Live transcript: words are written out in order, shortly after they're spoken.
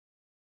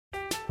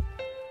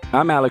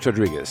I'm Alex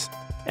Rodriguez.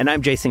 And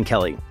I'm Jason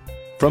Kelly.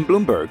 From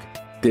Bloomberg,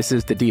 this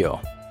is The Deal.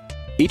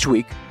 Each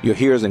week, you'll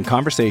hear us in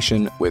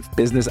conversation with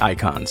business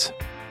icons.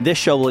 This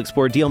show will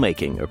explore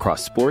deal-making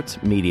across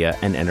sports, media,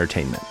 and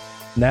entertainment.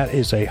 That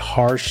is a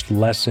harsh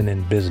lesson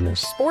in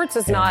business. Sports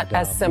is not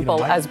as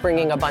simple as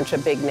bringing a bunch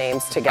of big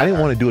names together. I didn't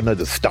want to do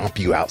another stomp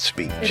you out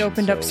speech. It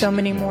opened up so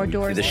many more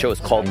doors. The show is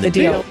called The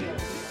Deal.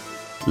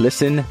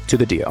 Listen to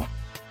The Deal.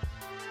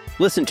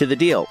 Listen to The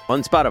Deal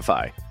on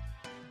Spotify.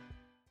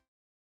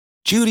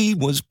 Judy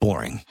was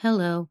boring.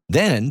 Hello.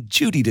 Then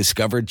Judy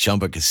discovered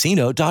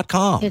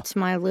ChumbaCasino.com. It's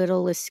my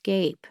little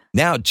escape.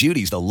 Now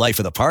Judy's the life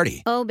of the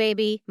party. Oh,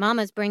 baby,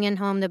 mama's bringing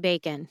home the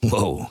bacon.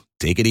 Whoa,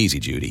 take it easy,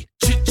 Judy.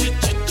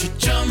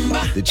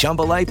 The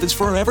Chumba life is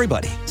for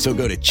everybody. So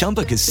go to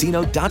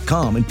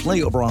ChumbaCasino.com and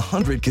play over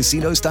 100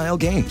 casino-style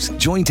games.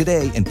 Join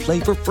today and play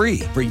for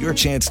free for your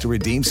chance to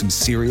redeem some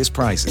serious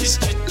prizes.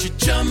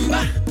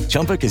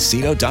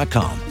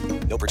 ChumbaCasino.com.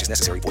 No purchase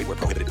necessary. Void where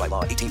prohibited by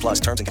law. 18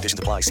 plus terms and conditions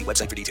apply. See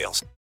website for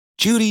details.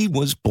 Judy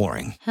was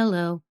boring.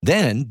 Hello.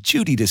 Then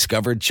Judy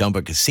discovered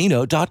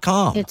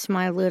ChumbaCasino.com. It's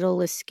my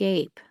little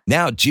escape.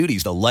 Now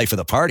Judy's the life of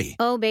the party.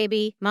 Oh,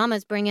 baby,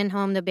 mama's bringing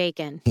home the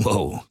bacon.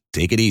 Whoa,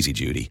 take it easy,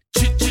 Judy.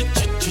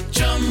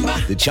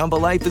 The Chumba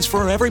life is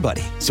for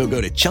everybody. So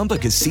go to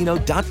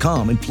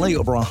ChumbaCasino.com and play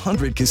over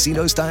 100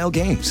 casino-style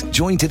games.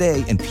 Join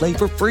today and play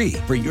for free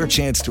for your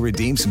chance to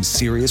redeem some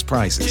serious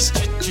prizes.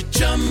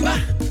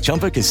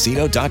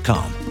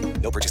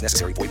 ChumbaCasino.com. No purchase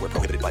necessary. Void where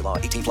prohibited by law.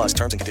 18 plus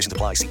terms and conditions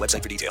apply. See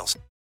website for details.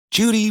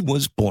 Judy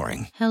was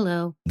boring.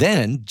 Hello.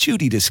 Then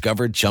Judy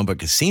discovered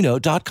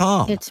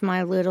ChumbaCasino.com. It's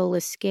my little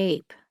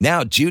escape.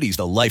 Now Judy's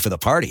the life of the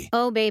party.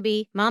 Oh,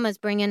 baby, mama's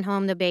bringing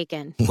home the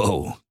bacon.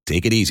 Whoa,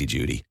 take it easy,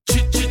 Judy.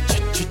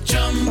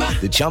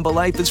 The Chumba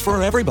life is for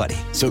everybody.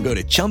 So go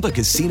to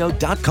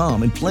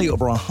ChumbaCasino.com and play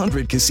over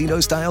 100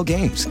 casino-style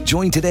games.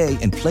 Join today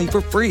and play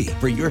for free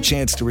for your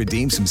chance to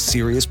redeem some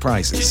serious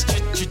prizes.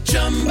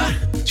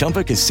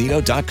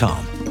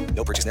 ChumbaCasino.com.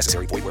 No purchase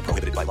necessary. Void where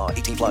prohibited by law.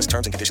 18 plus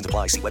terms and conditions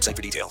apply. See website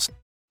for details.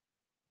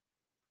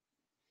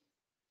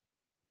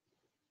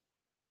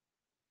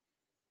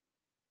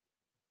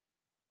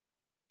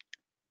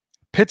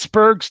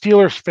 Pittsburgh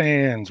Steelers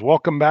fans,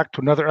 welcome back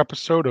to another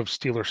episode of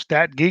Steelers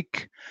Stat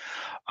Geek.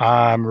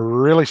 I'm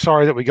really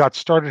sorry that we got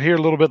started here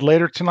a little bit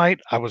later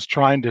tonight. I was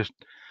trying to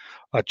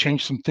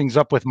change some things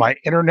up with my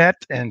internet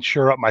and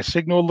shore up my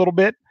signal a little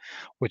bit,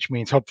 which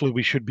means hopefully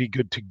we should be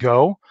good to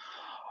go.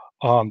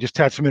 Just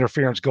had some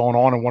interference going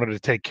on and wanted to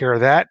take care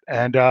of that.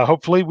 And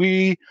hopefully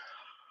we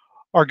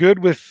are good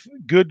with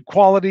good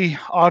quality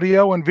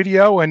audio and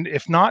video. And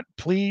if not,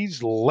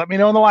 please let me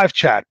know in the live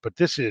chat. But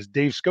this is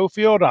Dave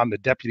Schofield. I'm the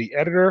deputy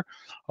editor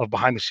of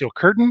Behind the Steel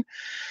Curtain.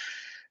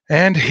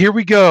 And here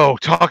we go,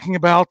 talking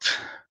about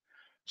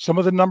some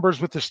of the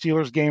numbers with the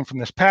Steelers game from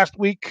this past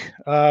week.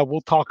 We'll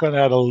talk on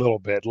that a little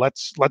bit.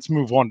 Let's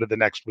move on to the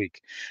next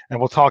week. And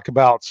we'll talk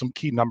about some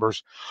key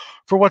numbers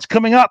for what's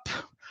coming up.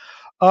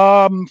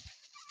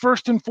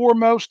 First and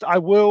foremost, I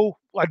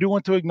do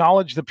want to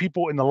acknowledge the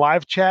people in the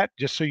live chat.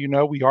 Just so you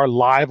know, we are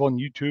live on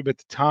YouTube at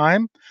the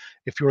time.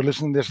 If you're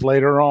listening to this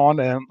later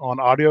on and on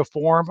audio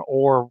form,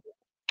 or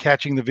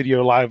catching the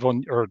video live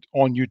on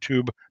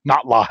YouTube,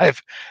 not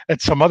live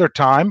at some other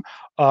time,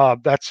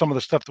 that's some of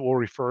the stuff that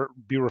we'll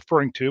be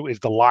referring to is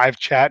the live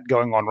chat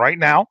going on right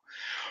now.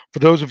 For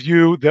those of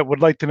you that would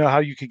like to know how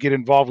you could get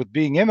involved with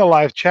being in the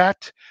live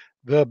chat,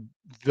 the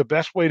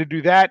best way to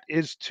do that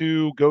is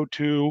to go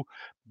to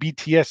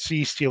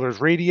BTSC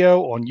Steelers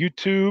Radio on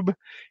YouTube,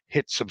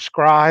 hit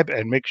subscribe,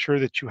 and make sure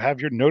that you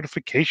have your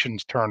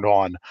notifications turned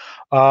on.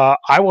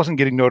 I wasn't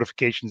getting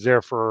notifications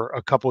there for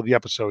a couple of the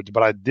episodes,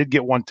 but I did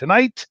get one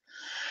tonight.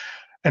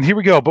 And here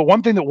we go. But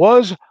one thing that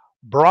was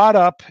brought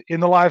up in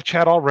the live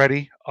chat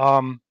already,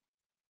 I'm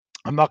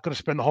not going to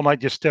spend the whole night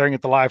just staring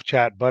at the live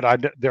chat,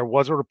 but there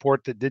was a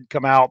report that did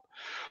come out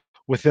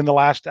within the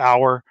last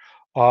hour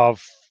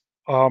of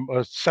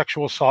a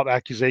sexual assault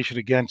accusation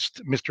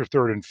against Mr.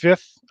 Third and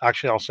Fifth.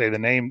 Actually, I'll say the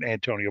name,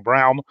 Antonio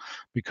Brown,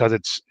 because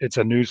it's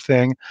a news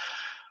thing.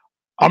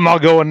 I'm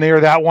not going near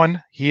that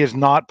one. He is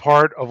not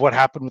part of what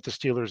happened with the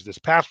Steelers this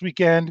past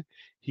weekend.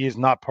 He is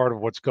not part of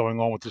what's going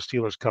on with the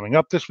Steelers coming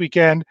up this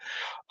weekend.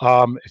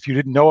 If you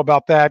didn't know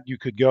about that, you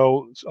could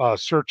go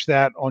search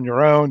that on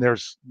your own.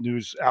 There's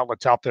news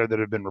outlets out there that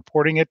have been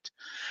reporting it.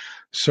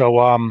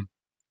 So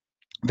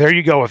there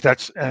you go.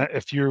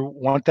 If you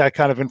want that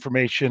kind of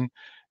information,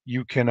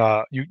 you can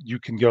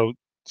go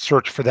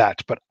search for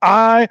that. But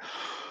I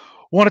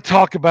want to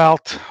talk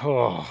about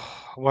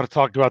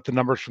the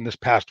numbers from this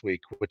past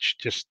week, which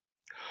just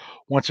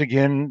once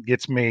again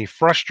gets me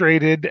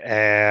frustrated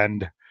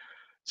and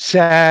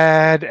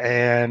sad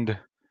and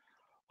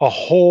a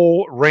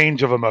whole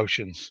range of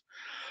emotions.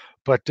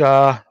 But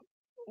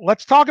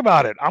let's talk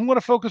about it. I'm going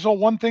to focus on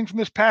one thing from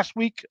this past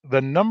week.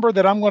 The number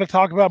that I'm going to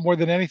talk about more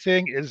than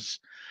anything is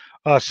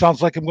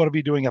sounds like I'm going to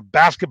be doing a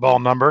basketball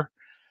number,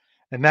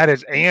 and that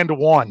is and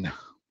one.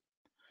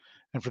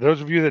 And for those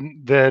of you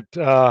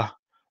that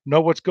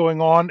know what's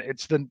going on,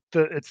 it's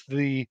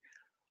the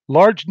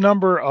large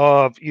number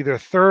of either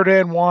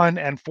 3rd and 1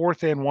 and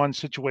 4th and 1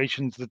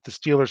 situations that the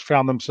Steelers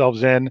found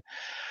themselves in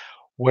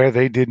where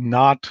they did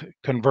not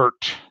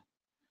convert.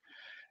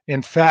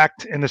 In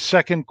fact, in the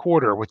second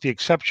quarter, with the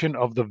exception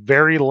of the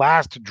very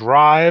last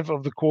drive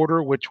of the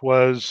quarter, which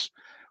was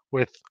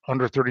with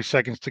under 30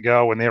 seconds to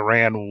go, and they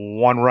ran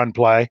one run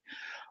play.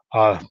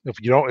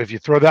 If you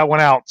throw that one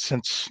out,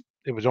 since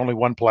it was only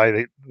one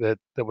play that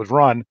was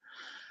run,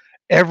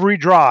 every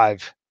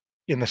drive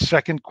in the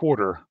second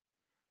quarter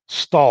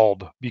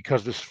stalled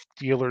because the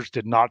Steelers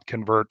did not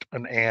convert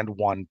an and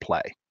one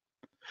play.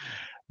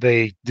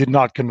 They did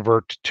not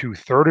convert 2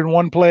 3rd and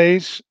 1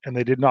 plays, and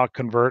they did not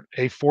convert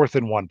a 4th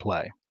and 1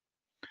 play.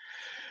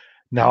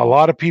 Now, a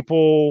lot of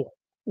people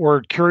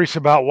were curious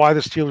about why the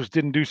Steelers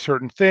didn't do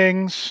certain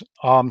things.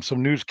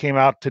 Some news came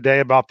out today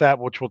about that,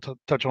 which we'll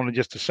touch on in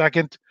just a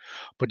second.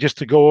 But just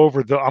to go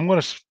over I'm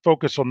going to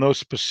focus on those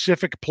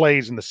specific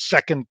plays in the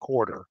second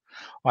quarter.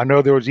 I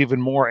know there was even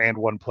more and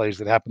one plays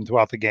that happened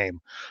throughout the game.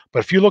 But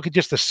if you look at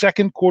just the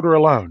second quarter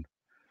alone,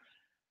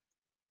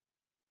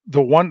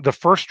 the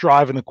first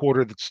drive in the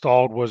quarter that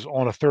stalled was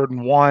on a 3rd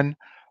and 1.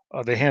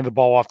 They handed the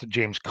ball off to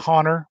James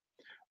Conner.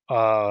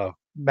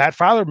 Matt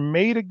Fowler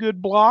made a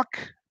good block,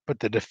 but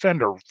the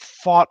defender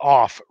fought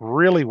off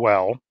really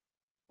well.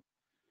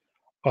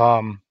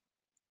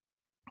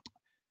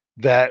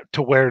 That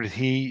to where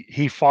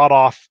he fought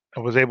off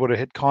and was able to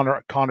hit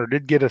Conner. Conner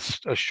did get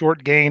a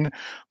short gain,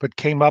 but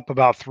came up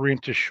about 3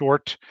 inches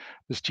short.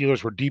 The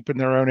Steelers were deep in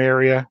their own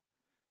area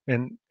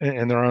and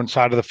in their own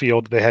side of the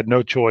field. They had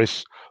no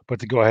choice but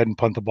to go ahead and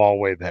punt the ball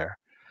away there.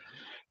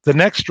 The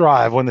next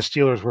drive, when the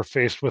Steelers were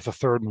faced with a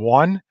 3rd and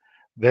 1,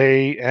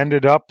 they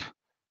ended up,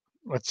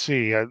 let's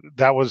see,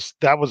 that was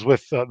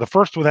with the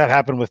first one that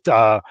happened with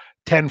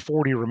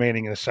 10:40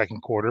 remaining in the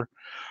second quarter.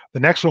 The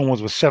next one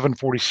was with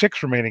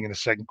 7:46 remaining in the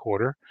second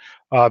quarter.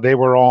 They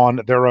were on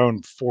their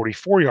own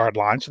 44-yard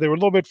line, so they were a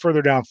little bit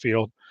further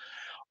downfield.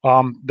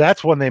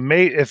 That's when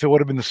if it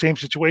would have been the same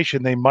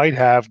situation, they might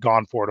have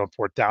gone for it on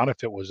 4th down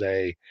if it was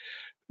a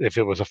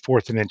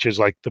 4th and inches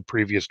like the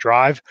previous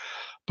drive.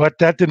 But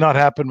that did not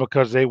happen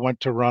because they went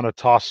to run a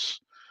toss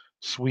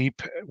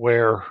sweep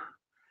where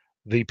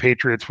the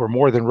Patriots were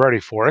more than ready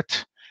for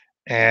it,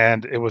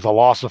 and it was a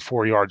loss of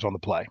 4 yards on the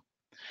play.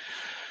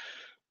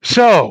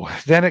 So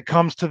then it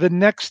comes to the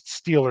next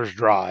Steelers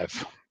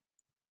drive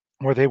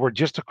where they were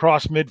just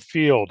across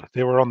midfield.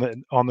 They were on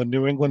the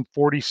New England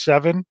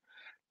 47. I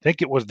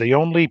think it was the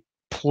only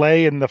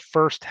play in the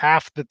first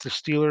half that the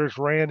Steelers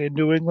ran in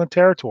New England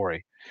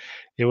territory.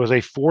 It was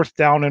a 4th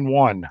down and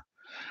 1.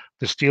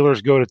 The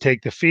Steelers go to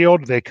take the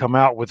field. They come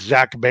out with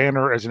Zach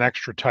Banner as an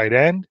extra tight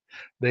end.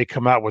 They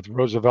come out with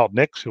Roosevelt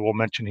Nix, who we'll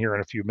mention here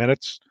in a few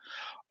minutes,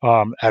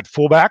 at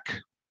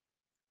fullback.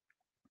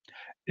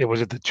 It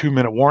was at the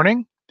 2-minute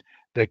warning.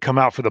 They come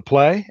out for the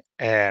play,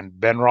 and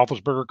Ben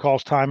Roethlisberger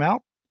calls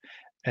timeout.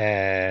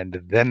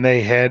 And then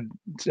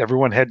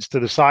everyone heads to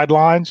the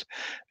sidelines,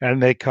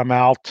 and they come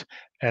out,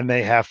 and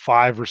they have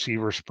 5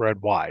 receivers spread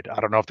wide.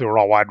 I don't know if they were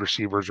all wide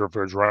receivers or if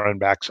it was running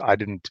backs. I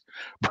didn't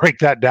break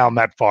that down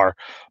that far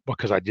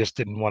because I just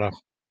didn't want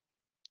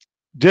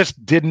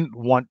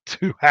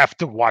to have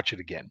to watch it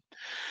again.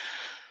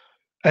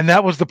 And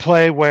that was the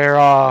play where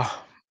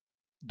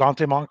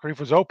Dante Moncrief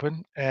was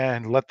open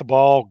and let the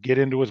ball get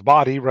into his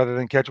body rather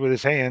than catch it with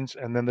his hands,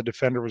 and then the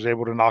defender was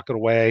able to knock it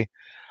away.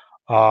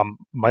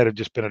 Might have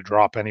just been a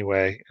drop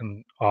anyway,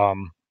 and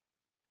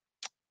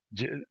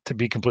to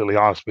be completely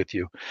honest with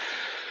you.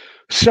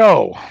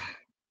 So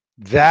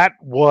that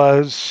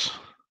was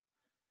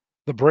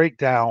the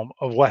breakdown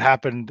of what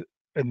happened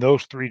in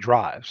those 3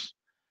 drives.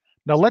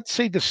 Now, let's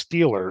say the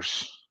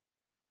Steelers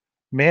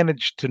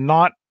managed to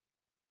not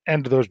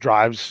end those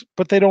drives,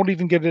 but they don't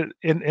even get it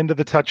into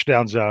the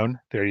touchdown zone.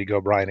 There you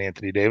go, Brian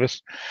Anthony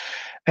Davis.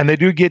 And they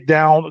do get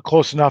down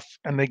close enough,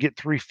 and they get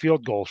 3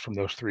 field goals from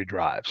those 3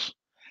 drives.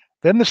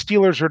 Then the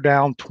Steelers are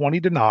down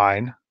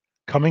 20-9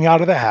 coming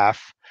out of the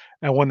half.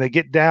 And when they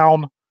get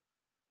down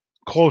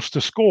close to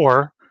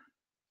score,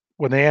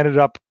 when they ended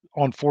up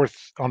on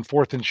fourth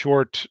and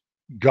short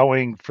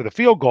going for the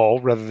field goal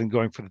rather than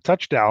going for the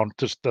touchdown,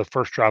 just the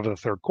first drive of the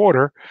third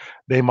quarter,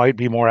 they might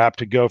be more apt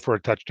to go for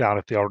a touchdown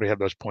if they already have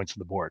those points on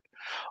the board.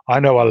 I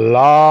know a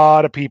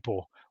lot of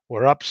people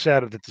were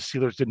upset that the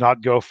Steelers did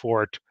not go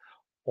for it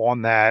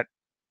on that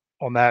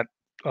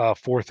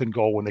 4th and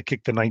goal when they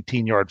kicked the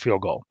 19-yard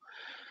field goal.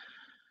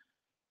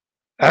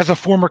 As a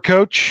former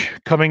coach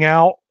coming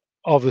out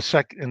of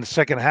in the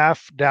second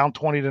half, down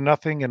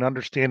 20-0 and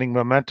understanding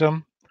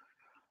momentum,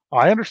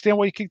 I understand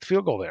why you kicked the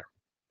field goal there.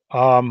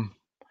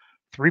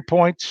 3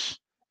 points.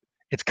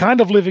 It's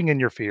kind of living in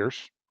your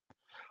fears.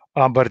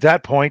 But at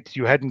that point,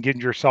 you hadn't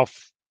given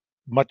yourself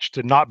much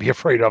to not be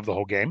afraid of the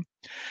whole game.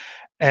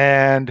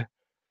 And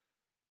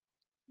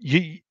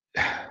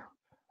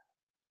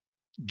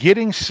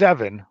getting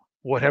 7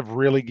 would have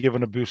really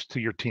given a boost to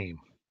your team.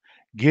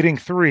 Getting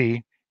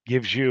 3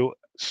 gives you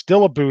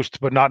still a boost,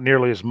 but not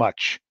nearly as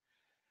much.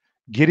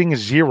 Getting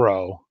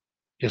 0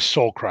 is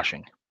soul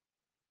crushing.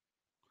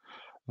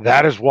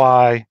 That is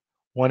why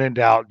when in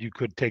doubt, you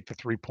could take the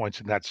 3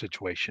 points in that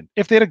situation.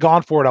 If they'd have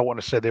gone for it, I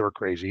wouldn't have said they were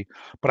crazy,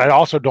 but I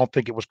also don't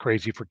think it was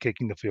crazy for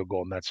kicking the field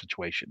goal in that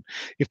situation.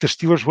 If the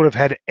Steelers would have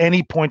had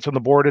any points on the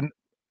board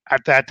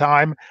at that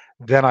time,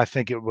 then I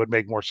think it would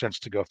make more sense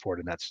to go for it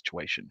in that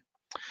situation.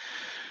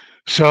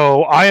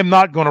 So I am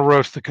not going to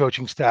roast the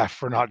coaching staff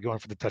for not going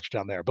for the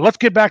touchdown there. But let's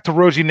get back to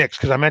Rosie Nix,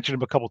 because I mentioned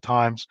him a couple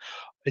times.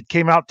 It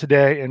came out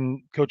today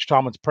in Coach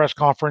Tomlin's press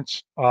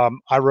conference.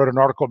 I wrote an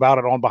article about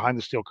it on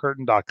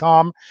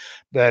BehindTheSteelCurtain.com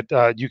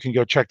that you can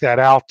go check that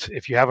out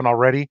if you haven't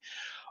already,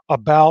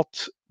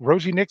 about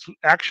Rosie Nix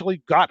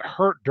actually got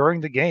hurt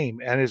during the game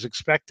and is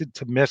expected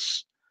to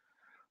miss.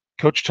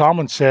 Coach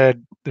Tomlin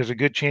said there's a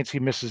good chance he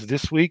misses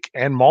this week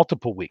and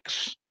multiple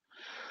weeks.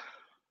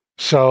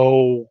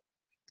 So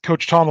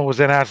Coach Tomlin was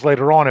then asked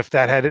later on if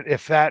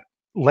that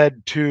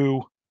led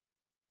to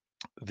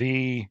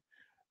the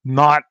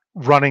not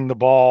running the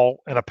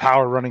ball in a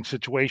power running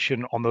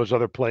situation on those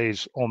other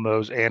plays, on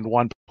those and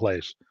one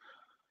plays.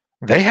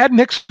 They had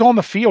Nix on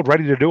the field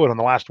ready to do it on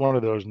the last one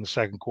of those in the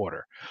second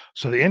quarter.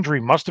 So the injury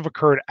must have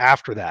occurred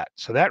after that.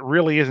 So that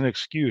really is an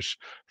excuse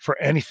for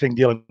anything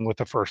dealing with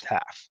the first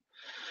half.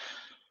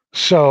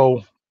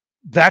 So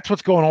that's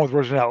what's going on with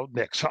Rosie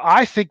Nix. So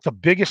I think the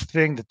biggest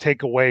thing to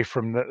take away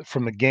from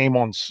the game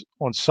on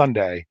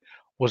Sunday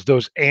was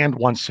those and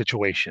one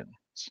situations.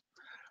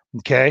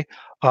 Okay.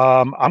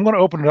 I'm going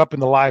to open it up in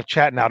the live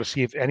chat now to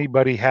see if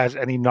anybody has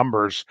any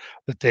numbers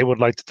that they would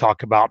like to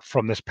talk about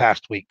from this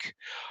past week.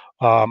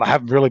 I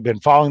haven't really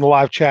been following the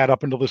live chat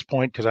up until this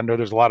point because I know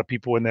there's a lot of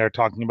people in there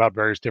talking about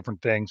various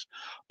different things,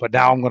 but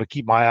now I'm going to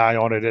keep my eye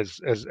on it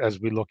as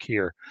we look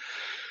here.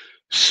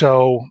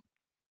 So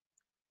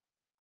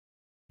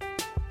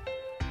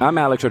I'm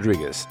Alex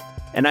Rodriguez.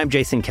 And I'm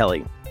Jason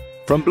Kelly.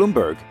 From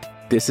Bloomberg,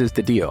 this is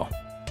The Deal.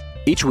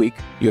 Each week,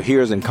 you'll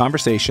hear us in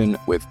conversation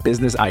with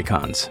business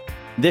icons.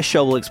 This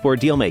show will explore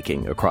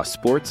deal-making across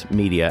sports,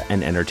 media,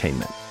 and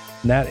entertainment.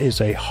 That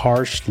is a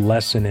harsh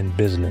lesson in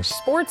business.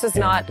 Sports is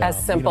not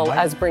as simple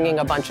as bringing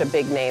a bunch of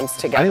big names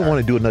together. I didn't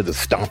want to do another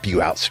stomp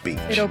you out speech.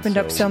 It opened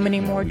up so many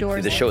more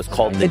doors. The show is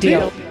called The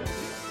Deal.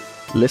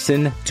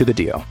 Listen to The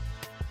Deal.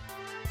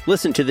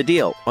 Listen to The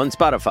Deal on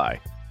Spotify.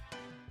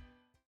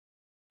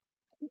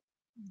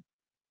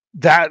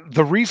 that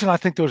the reason I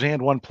think those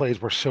and one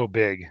plays were so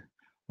big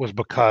was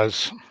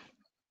because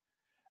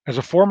as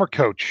a former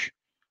coach,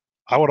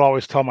 I would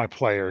always tell my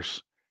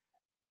players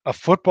a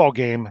football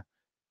game,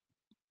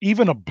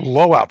 even a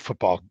blowout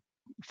football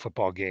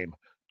game,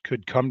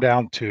 could come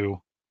down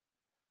to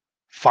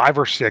 5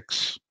 or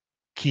 6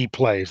 key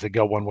plays that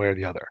go one way or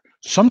the other.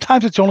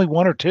 Sometimes it's only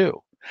 1 or 2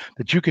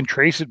 that you can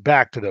trace it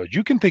back to those.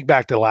 You can think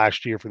back to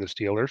last year for the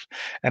Steelers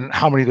and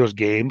how many of those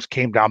games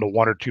came down to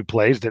 1 or 2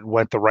 plays that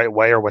went the right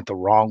way or went the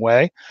wrong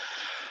way.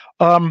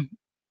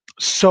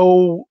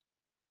 So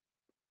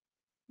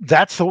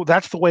that's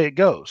the way it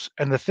goes.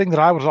 And the thing that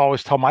I would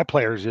always tell my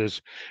players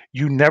is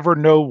you never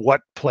know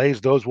what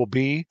plays those will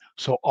be.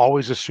 So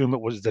always assume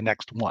it was the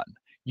next one.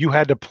 You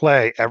had to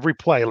play every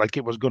play like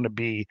it was going to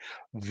be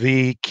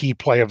the key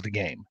play of the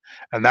game.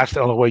 And that's the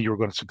only way you were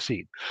going to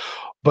succeed.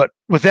 But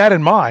with that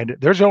in mind,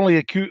 there's only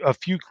a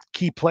few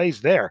key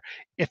plays there.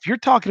 If you're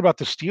talking about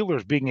the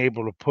Steelers being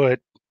able to put,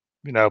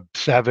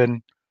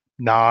 7,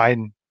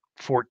 9,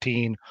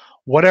 14,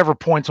 whatever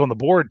points on the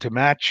board to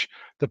match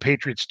the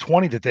Patriots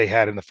 20 that they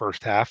had in the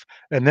first half,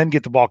 and then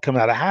get the ball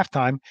coming out of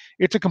halftime,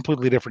 it's a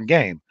completely different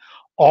game.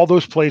 All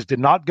those plays did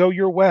not go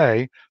your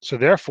way, so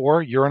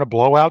therefore you're in a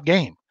blowout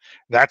game.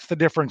 That's the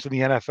difference in the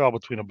NFL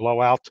between a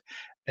blowout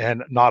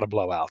and not a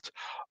blowout.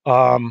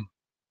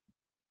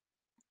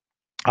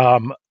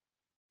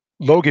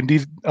 Logan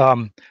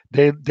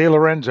De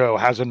Lorenzo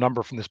has a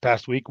number from this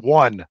past week.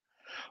 1,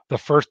 the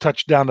first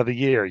touchdown of the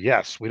year.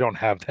 Yes, we don't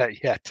have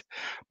that yet.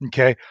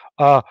 Okay.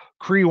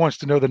 Cree wants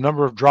to know the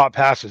number of drop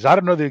passes. I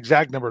don't know the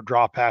exact number of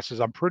drop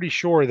passes. I'm pretty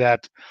sure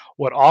that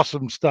what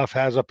Awesome Stuff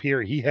has up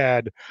here, he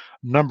had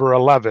number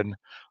 11.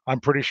 I'm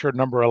pretty sure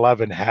number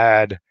 11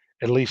 had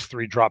at least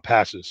 3 drop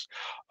passes.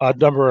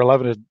 Number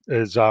 11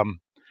 is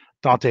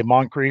Dante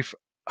Moncrief.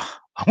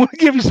 I want to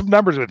give you some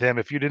numbers with him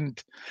if you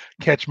didn't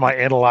catch my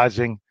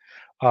analyzing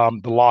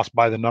the loss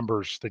by the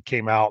numbers that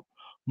came out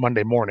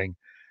Monday morning.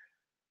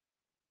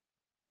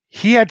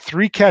 He had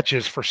 3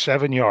 catches for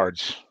 7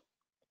 yards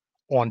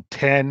on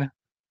 10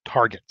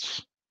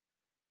 targets.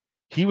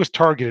 He was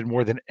targeted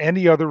more than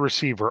any other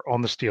receiver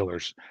on the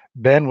Steelers.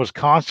 Ben was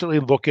constantly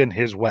looking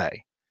his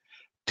way.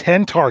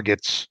 10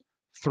 targets,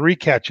 3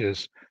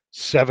 catches,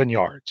 7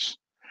 yards.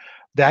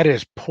 That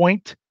is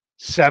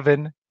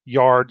 0.7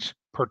 yards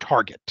per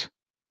target.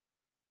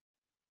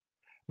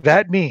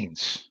 That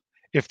means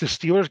if the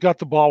Steelers got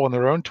the ball on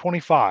their own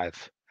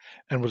 25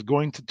 and was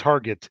going to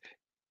target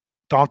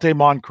Dante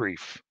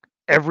Moncrief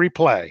every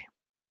play,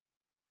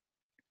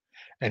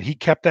 and he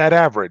kept that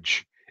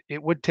average,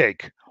 it would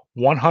take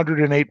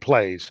 108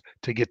 plays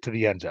to get to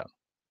the end zone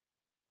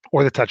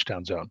or the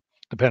touchdown zone,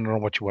 depending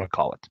on what you want to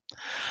call it.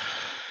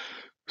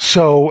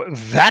 So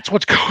that's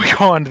what's going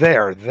on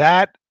there.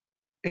 That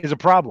is a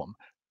problem.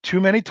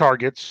 Too many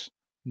targets,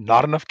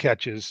 not enough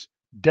catches,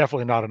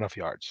 Definitely not enough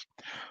yards.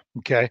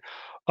 Okay.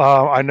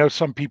 I know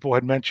some people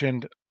had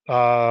mentioned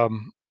the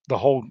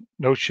whole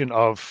notion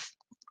of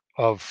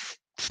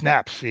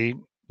snaps. See,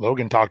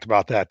 Logan talked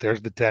about that.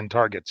 There's the 10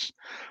 targets.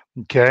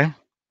 Okay.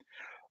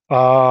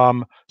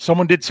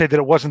 Someone did say that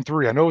it wasn't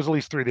 3. I know it was at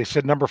least 3. They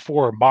said number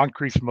 4,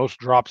 Moncrief's most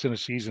drops in a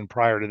season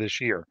prior to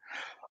this year.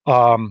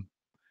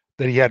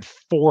 That he had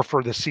 4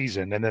 for the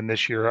season, and then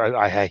this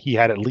year he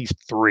had at least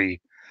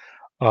 3.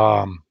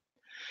 Darren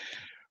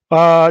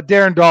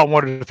Dalton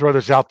wanted to throw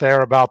this out there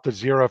about the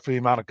 0 for the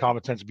amount of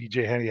common sense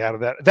BJ Finney had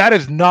of that. That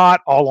is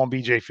not all on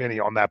BJ Finney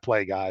on that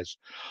play, guys.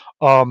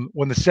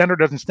 When the center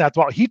doesn't snap the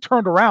ball, he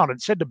turned around and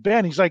said to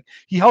Ben, he's like,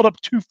 he held up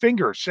 2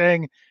 fingers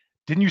saying,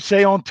 "Didn't you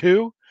say on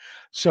 2?"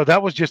 So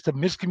that was just a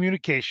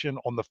miscommunication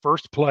on the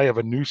first play of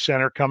a new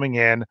center coming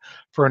in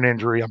for an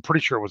injury. I'm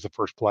pretty sure it was the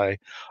first play,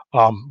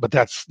 but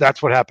that's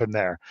what happened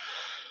there.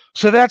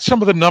 So that's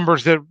some of the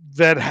numbers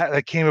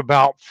that came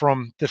about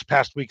from this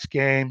past week's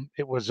game.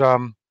 It was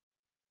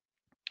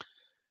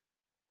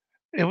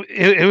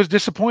it was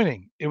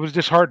disappointing. It was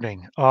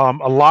disheartening. A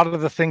lot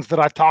of the things that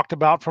I talked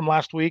about from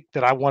last week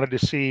that I wanted to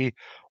see.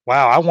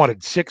 Wow, I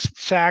wanted 6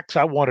 sacks.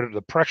 I wanted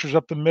the pressures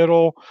up the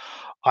middle.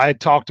 I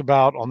had talked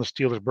about on the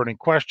Steelers burning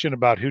question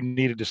about who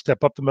needed to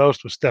step up the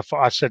most was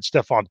I said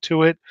Stephon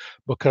Tuitt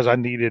because I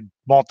needed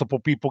multiple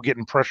people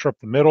getting pressure up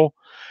the middle.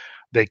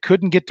 They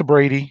couldn't get to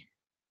Brady.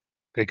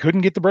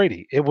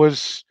 It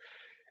was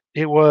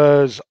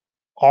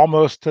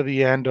almost to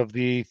the end of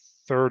the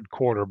third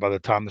quarter by the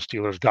time the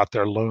Steelers got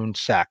their lone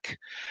sack.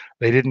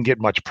 They didn't get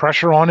much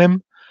pressure on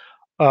him.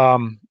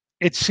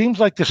 It seems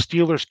like the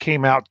Steelers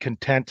came out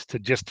content to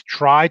just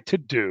try to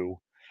do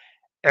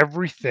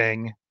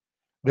everything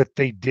that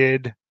they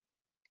did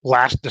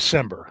last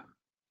December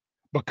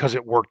because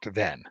it worked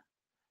then.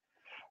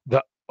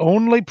 The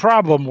only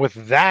problem with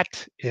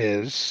that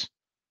is,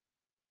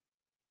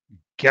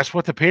 guess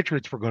what the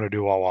Patriots were going to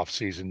do all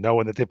offseason,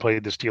 knowing that they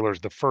played the Steelers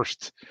the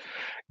first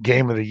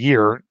game of the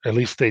year, at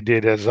least they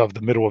did as of the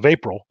middle of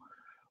April.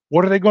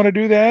 What are they going to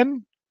do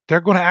then?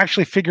 They're going to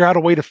actually figure out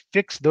a way to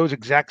fix those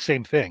exact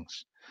same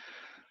things.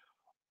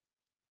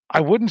 I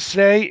wouldn't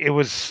say it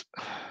was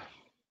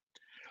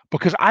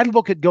because I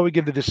look at going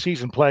into this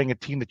season playing a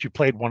team that you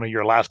played one of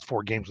your last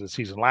 4 games of the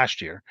season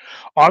last year.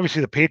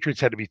 Obviously, the Patriots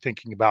had to be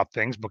thinking about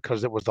things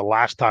because it was the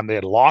last time they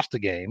had lost a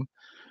game,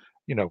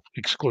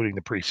 excluding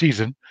the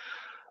preseason,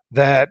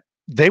 that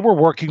they were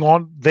working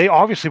on. They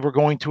obviously were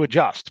going to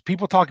adjust.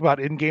 People talk about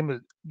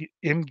in-game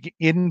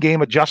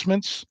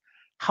adjustments.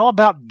 How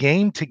about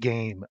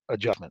game-to-game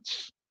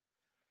adjustments?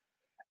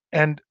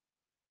 And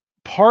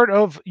part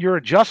of your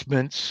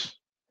adjustments,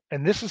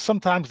 and this is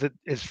sometimes that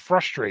is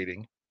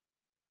frustrating,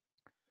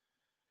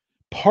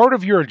 part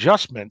of your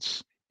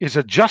adjustments is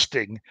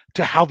adjusting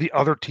to how the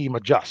other team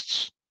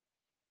adjusts.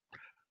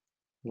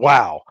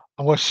 Wow.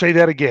 I'm going to say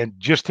that again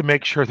just to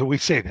make sure that we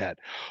say that.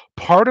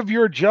 Part of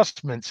your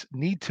adjustments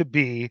need to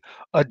be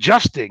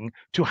adjusting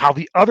to how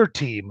the other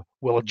team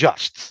will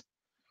adjust.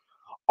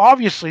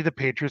 Obviously, the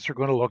Patriots are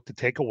going to look to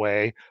take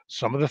away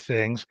some of the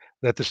things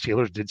that the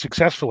Steelers did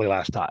successfully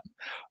last time.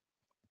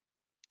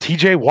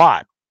 TJ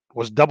Watt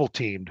was double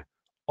teamed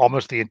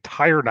almost the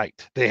entire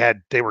night.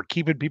 They were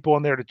keeping people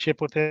in there to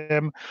chip with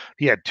him.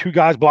 He had 2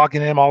 guys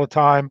blocking him all the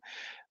time.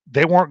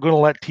 They weren't going to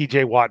let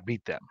TJ Watt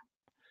beat them.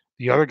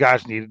 The other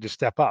guys needed to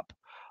step up.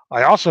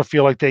 I also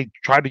feel like they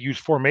tried to use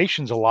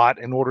formations a lot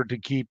in order to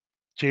keep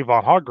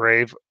Javon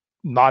Hargrave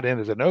not in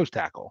as a nose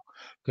tackle,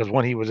 because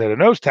when he was at a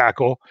nose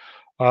tackle,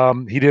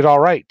 he did all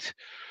right.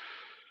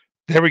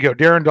 There we go.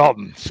 Darren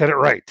Dalton said it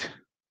right.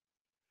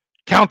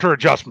 Counter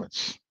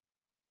adjustments.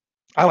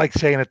 I like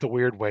saying it the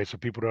weird way so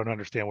people don't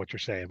understand what you're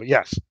saying. But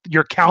yes,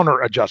 your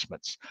counter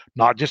adjustments,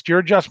 not just your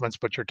adjustments,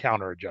 but your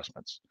counter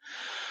adjustments.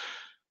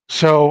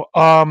 So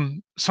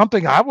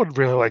something I would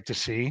really like to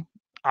see,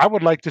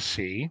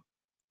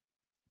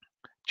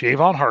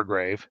 Javon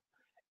Hargrave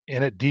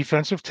in a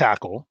defensive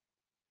tackle,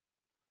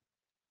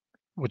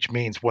 which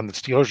means when the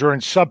Steelers are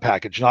in sub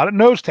package, not at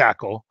nose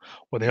tackle,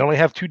 when they only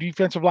have 2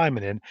 defensive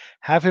linemen in,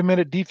 have him in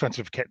a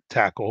defensive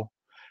tackle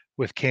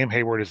with Cam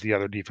Hayward as the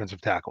other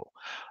defensive tackle.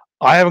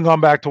 I haven't gone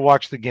back to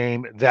watch the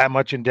game that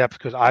much in depth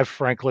because I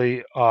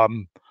frankly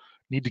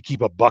need to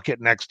keep a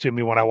bucket next to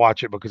me when I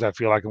watch it because I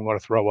feel like I'm going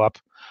to throw up.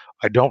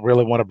 I don't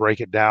really want to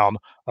break it down.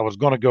 I was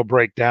going to go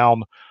break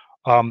down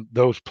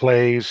those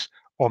plays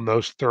on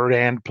those third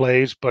and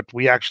plays, but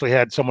we actually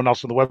had someone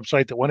else on the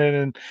website that went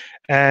in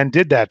and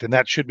did that, and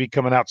that should be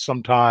coming out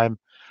sometime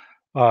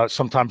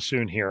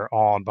soon here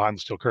on Behind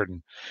the Steel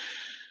Curtain.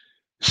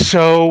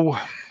 So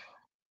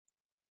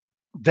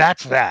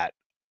that's that.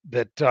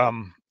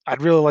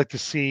 I'd really like to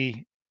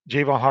see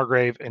Javon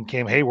Hargrave and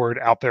Cam Hayward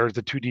out there as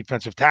the 2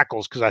 defensive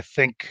tackles because I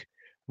think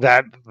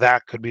that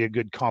could be a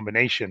good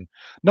combination.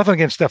 Nothing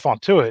against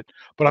Stephon Tuitt,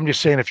 but I'm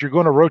just saying if you're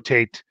going to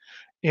rotate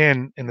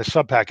in the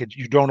sub package,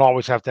 you don't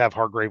always have to have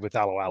Hargrave with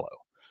Alo.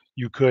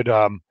 You could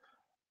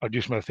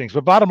do some other things.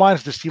 But bottom line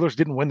is the Steelers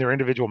didn't win their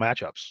individual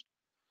matchups.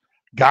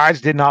 Guys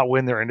did not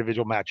win their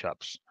individual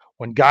matchups.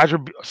 When guys are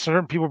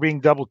certain people are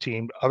being double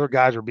teamed, other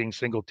guys are being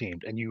single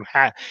teamed, and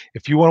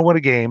if you want to win a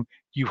game,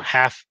 you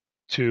have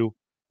to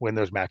win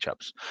those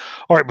matchups.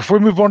 All right, before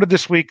we move on to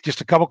this week,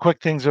 just a couple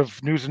quick things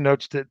of news and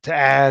notes to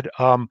add.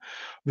 The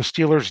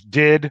Steelers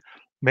did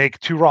make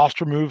 2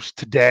 roster moves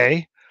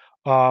today.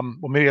 Well,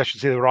 maybe I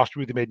should say the roster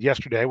move they made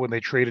yesterday when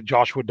they traded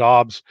Joshua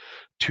Dobbs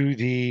to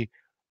the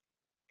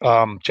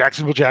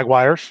Jacksonville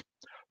Jaguars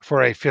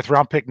for a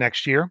 5th-round pick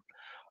next year.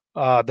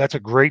 That's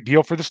a great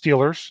deal for the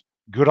Steelers.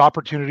 Good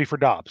opportunity for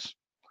Dobbs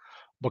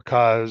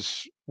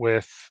because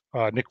with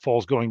Nick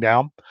Foles going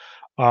down,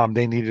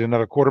 they needed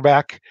another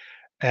quarterback.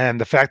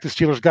 And the fact the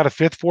Steelers got a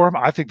 5th for him,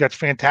 I think that's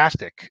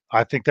fantastic.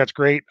 I think that's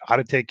great. I'd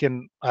have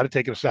taken a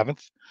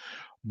 7th,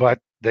 but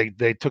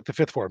they took the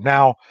 5th for him.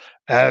 Now,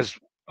 as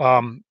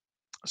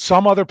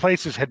some other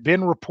places had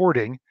been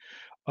reporting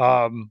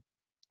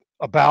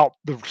about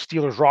the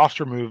Steelers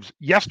roster moves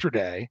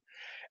yesterday,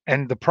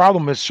 and the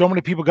problem is so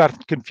many people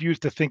got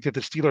confused to think that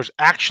the Steelers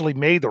actually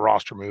made the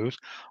roster moves.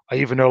 I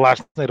even know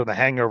last night on The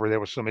Hangover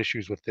there was some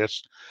issues with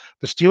this.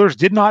 The Steelers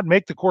did not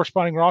make the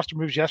corresponding roster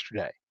moves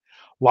yesterday.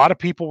 A lot of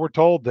people were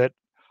told that,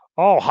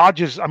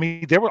 Hodges,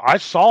 I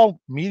saw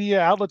media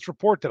outlets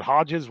report that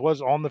Hodges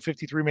was on the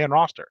 53-man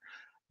roster.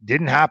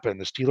 Didn't happen.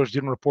 The Steelers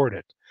didn't report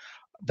it.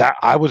 That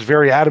I was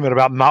very adamant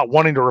about not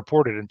wanting to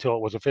report it until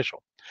it was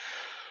official.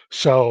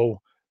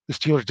 So the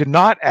Steelers did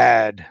not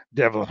add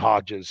Devlin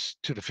Hodges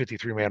to the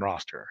 53-man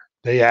roster.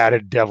 They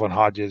added Devlin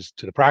Hodges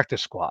to the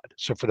practice squad.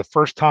 So for the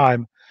first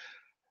time,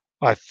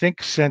 I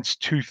think since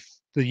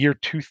the year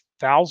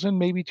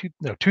 2000,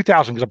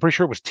 2000, because I'm pretty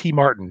sure it was T.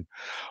 Martin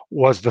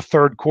was the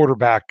 3rd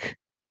quarterback,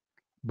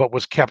 but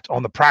was kept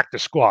on the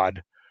practice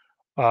squad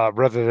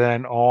rather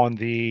than on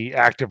the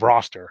active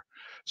roster.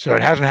 So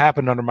it hasn't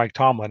happened under Mike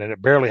Tomlin, and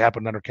it barely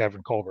happened under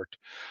Kevin Colbert.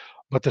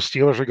 But the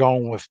Steelers are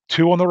going with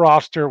 2 on the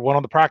roster, 1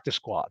 on the practice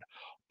squad.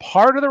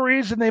 Part of the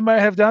reason they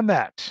might have done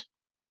that,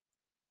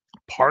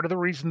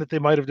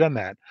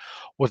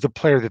 was the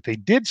player that they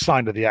did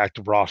sign to the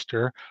active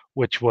roster,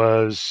 which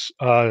was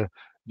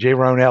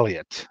Jayrone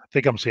Elliott. I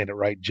think I'm saying it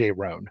right,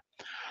 Jayrone.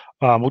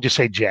 We'll just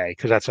say Jay,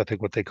 because that's, I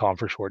think, what they call him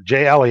for short.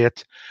 Jay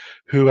Elliott,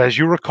 who, as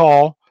you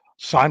recall,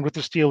 signed with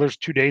the Steelers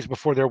 2 days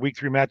before their Week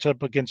 3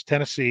 matchup against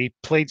Tennessee,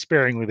 played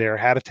sparingly there,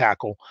 had a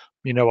tackle.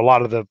 A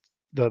lot of the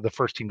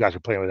first team guys are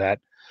playing with that.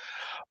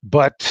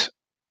 But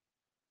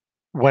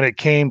when it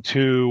came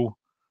to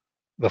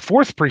the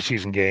 4th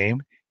preseason game,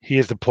 he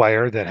is the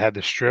player that had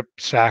the strip,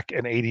 sack,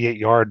 and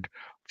 88-yard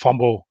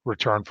fumble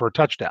return for a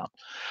touchdown.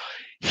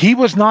 He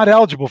was not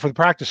eligible for the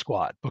practice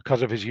squad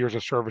because of his years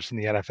of service in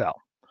the NFL.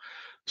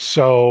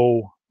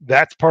 So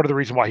that's part of the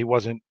reason why he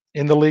wasn't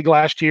in the league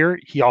last year.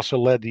 He also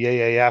led the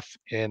AAF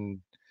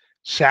in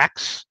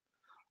sacks,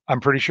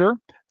 I'm pretty sure.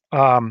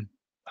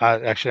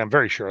 Actually, I'm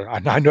very sure.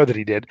 I know that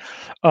he did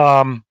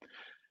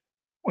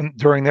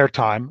during their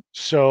time.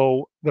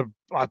 So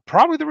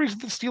probably the reason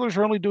the Steelers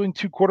are only doing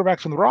 2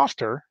 quarterbacks on the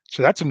roster,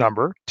 so that's a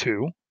number,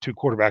 2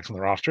 quarterbacks on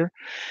the roster,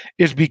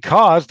 is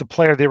because the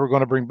player they were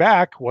going to bring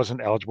back wasn't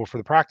eligible for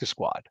the practice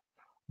squad,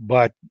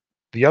 but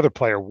the other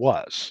player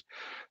was.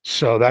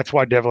 So that's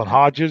why Devlin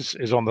Hodges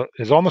is on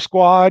the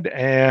squad,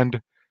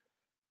 and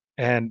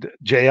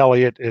Jay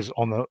Elliott is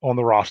on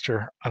the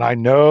roster. And I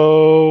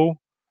know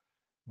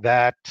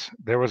that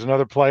there was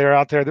another player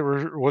out there that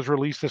was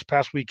released this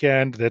past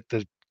weekend that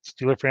the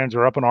Steeler fans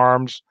are up in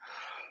arms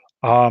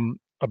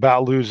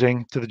about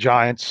losing to the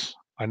Giants.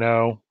 I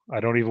know, I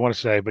don't even want to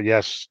say, but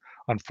yes,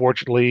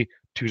 unfortunately,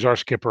 Tuzar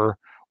Skipper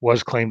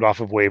was claimed off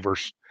of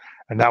waivers,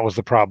 and that was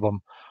the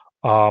problem.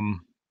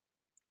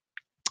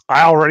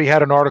 I already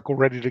had an article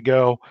ready to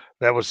go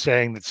that was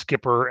saying that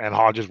Skipper and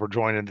Hodges were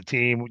joining the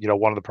team,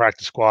 one on the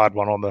practice squad,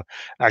 one on the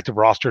active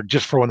roster,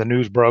 just for when the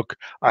news broke.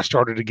 I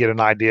started to get an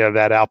idea of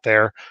that out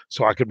there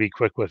so I could be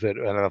quick with it.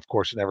 And of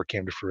course, it never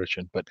came to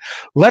fruition. But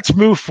let's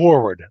move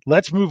forward.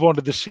 Let's move on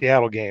to the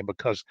Seattle game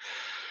because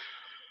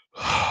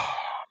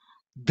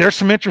there's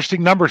some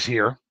interesting numbers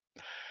here.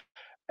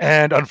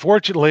 And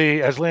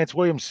unfortunately, as Lance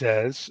Williams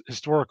says,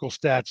 historical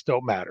stats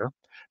don't matter.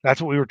 That's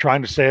what we were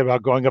trying to say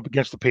about going up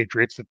against the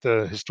Patriots, that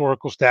the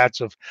historical stats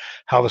of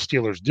how the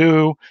Steelers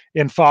do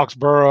in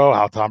Foxborough,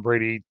 how Tom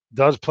Brady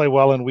does play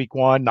well in week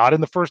 1, not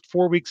in the first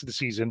 4 weeks of the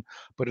season,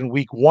 but in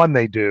week 1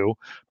 they do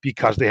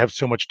because they have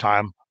so much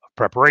time of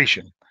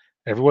preparation.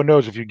 Everyone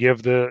knows if you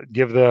give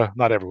the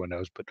not everyone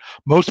knows, but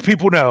most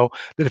people know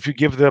that if you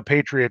give the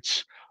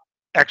Patriots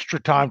extra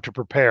time to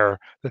prepare,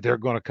 that they're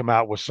going to come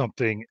out with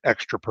something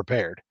extra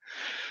prepared.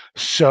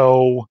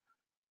 So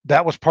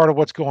that was part of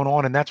what's going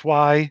on, and that's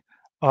why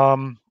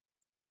the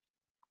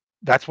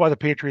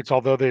Patriots,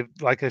 although they've,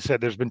 like I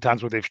said, there's been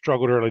times where they've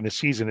struggled early in the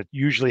season, it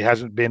usually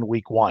hasn't been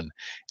week 1.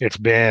 It's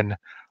been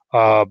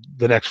the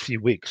next few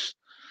weeks.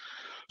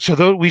 So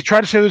though we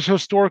tried to say those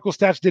historical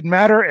stats didn't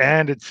matter,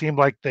 and it seemed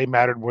like they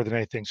mattered more than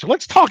anything. So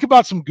let's talk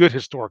about some good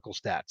historical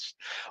stats.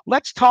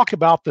 Let's talk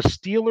about the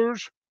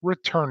Steelers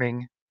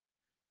returning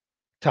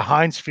to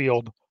Heinz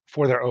Field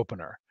for their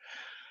opener.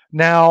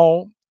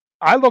 Now,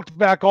 I looked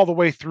back all the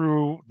way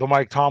through the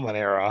Mike Tomlin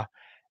era,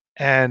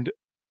 and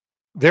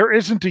there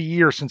isn't a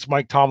year since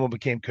Mike Tomlin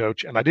became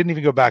coach, and I didn't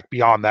even go back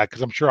beyond that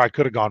because I'm sure I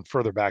could have gone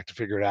further back to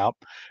figure it out,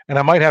 and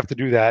I might have to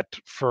do that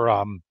for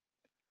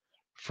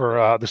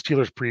the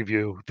Steelers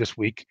preview this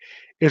week.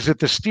 Is that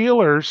the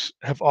Steelers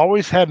have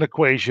always had an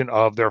equation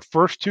of their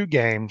first 2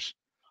 games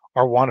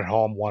are one at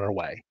home, one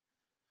away.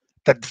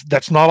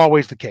 That's not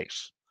always the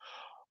case,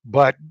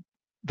 but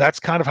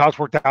that's kind of how it's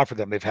worked out for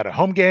them. They've had a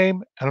home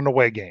game and an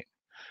away game,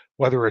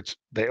 whether it's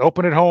they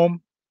open at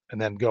home and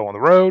then go on the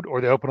road,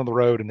 or they open on the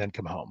road and then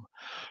come home.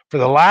 For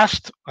the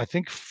last, I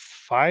think,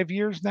 5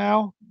 years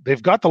now,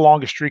 they've got the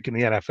longest streak in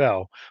the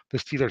NFL. The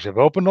Steelers have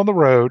opened on the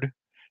road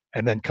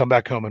and then come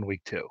back home in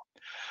week 2.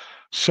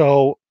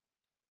 So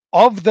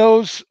of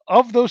those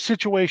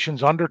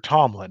situations under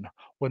Tomlin,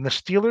 when the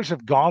Steelers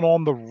have gone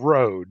on the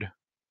road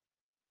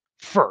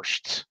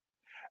first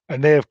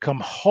and they have come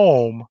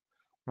home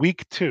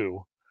week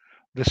 2,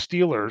 the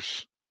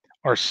Steelers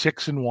are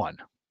 6-1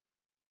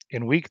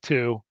 in week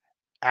 2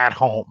 at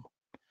home.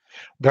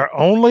 Their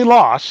only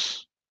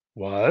loss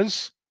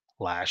was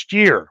last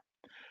year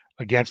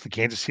against the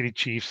Kansas City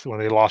Chiefs when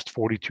they lost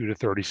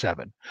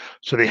 42-37.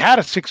 So they had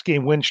a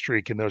 6-game win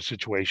streak in those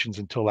situations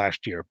until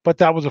last year, but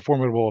that was a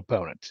formidable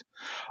opponent.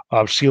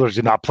 Steelers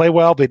did not play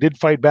well. They did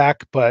fight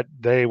back, but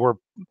they were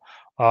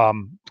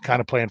kind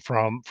of playing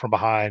from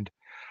behind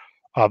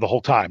the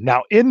whole time.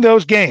 Now, in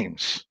those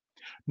games,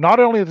 not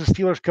only did the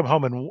Steelers come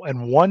home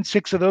and won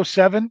 6 of those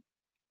 7,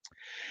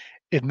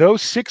 in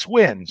those 6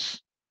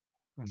 wins,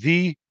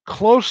 the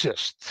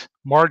closest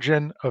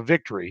margin of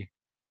victory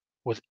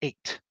was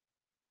 8.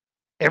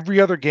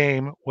 Every other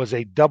game was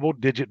a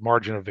double-digit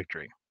margin of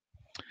victory.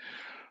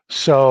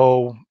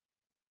 So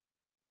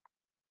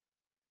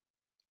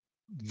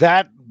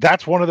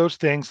that's one of those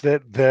things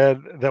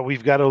that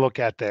we've got to look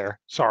at there.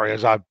 Sorry,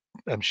 as I'm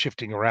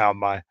shifting around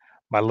my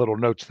little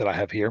notes that I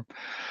have here.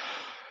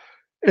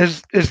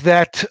 Is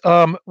that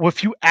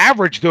if you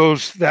average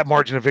that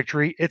margin of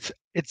victory, it's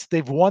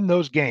they've won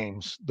those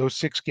games, those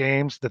 6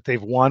 games that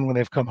they've won when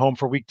they've come home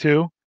for week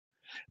 2,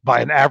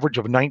 by an average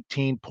of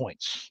 19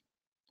 points.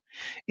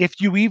 If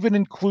you even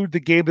include the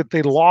game that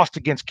they lost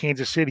against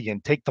Kansas City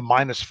and take the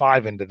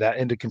 -5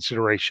 into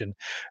consideration,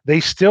 they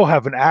still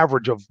have an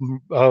average of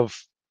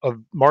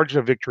margin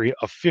of victory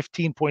of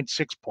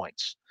 15.6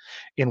 points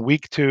in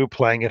week 2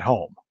 playing at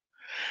home.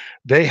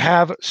 They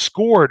have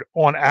scored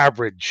on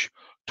average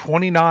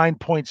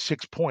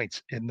 29.6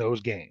 points in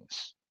those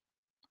games.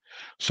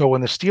 So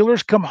when the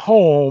Steelers come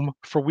home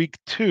for week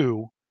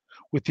 2,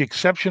 with the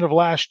exception of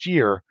last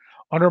year,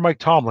 under Mike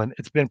Tomlin,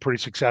 it's been pretty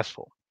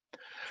successful.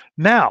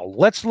 Now,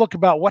 let's look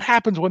about what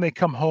happens when they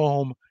come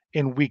home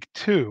in week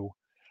 2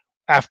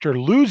 after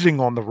losing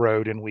on the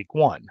road in week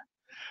 1.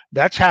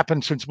 That's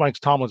happened since Mike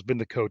Tomlin's been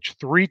the coach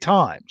 3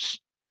 times.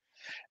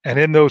 And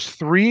in those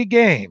 3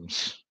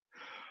 games,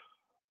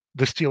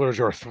 the Steelers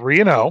are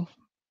 3-0.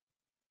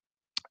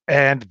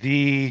 And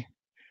the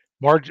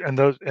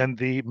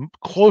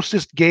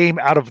closest game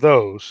out of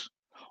those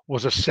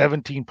was a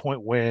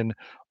 17-point win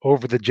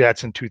over the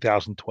Jets in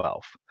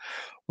 2012.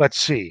 Let's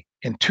see.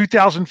 In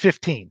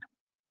 2015,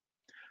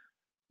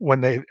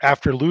 when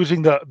after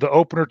losing the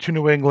opener to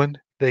New England,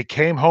 they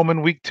came home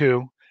in week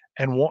 2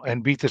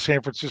 and beat the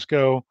San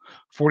Francisco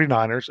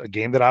 49ers, a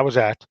game that I was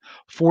at,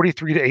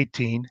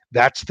 43-18.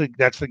 That's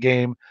the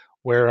game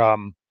where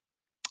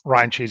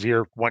Ryan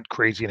Shazier went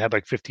crazy and had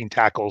like 15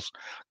 tackles,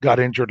 got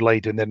injured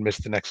late, and then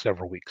missed the next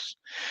several weeks.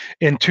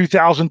 In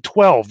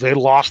 2012, they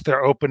lost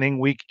their opening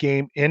week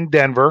game in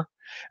Denver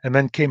and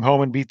then came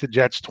home and beat the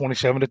Jets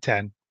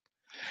 27-10.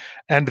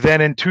 And then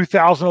in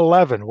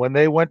 2011, when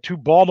they went to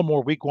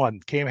Baltimore week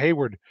 1, Cam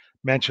Hayward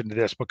mentioned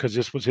this because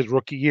this was his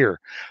rookie year.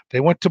 They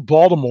went to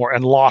Baltimore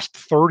and lost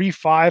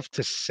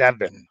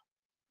 35-7.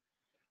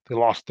 They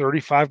lost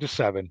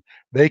 35-7.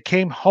 They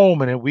came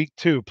home and in week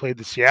 2 played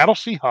the Seattle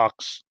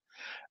Seahawks,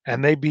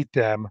 and they beat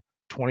them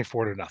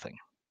 24-0.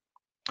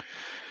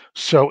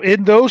 So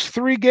in those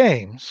 3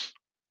 games,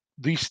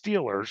 the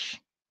Steelers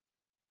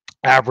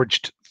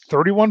averaged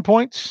 31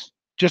 points,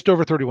 just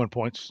over 31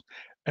 points,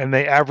 and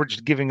they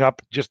averaged giving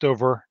up just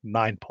over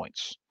 9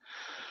 points.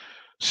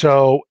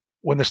 So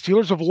when the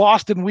Steelers have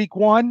lost in week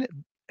 1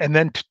 and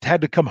then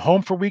had to come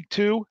home for week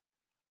 2,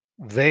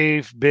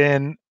 they've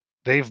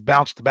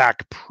bounced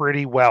back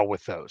pretty well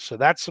with those. So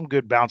that's some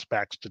good bounce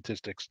back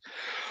statistics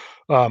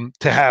to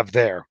have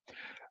there.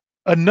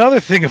 Another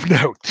thing of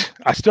note,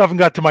 I still haven't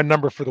got to my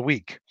number for the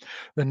week.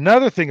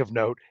 Another thing of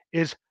note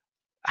is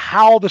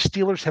how the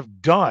Steelers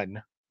have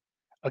done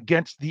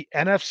against the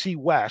NFC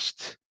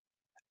West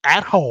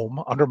at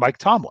home under Mike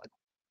Tomlin.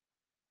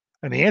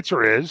 And the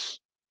answer is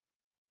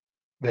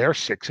they're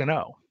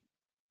 6-0.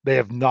 They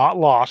have not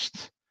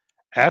lost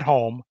at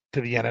home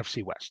to the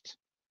NFC West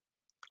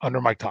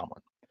under Mike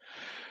Tomlin.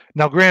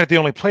 Now, granted, they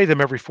only play them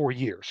every 4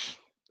 years,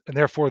 and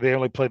therefore they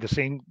only play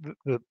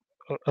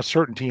a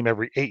certain team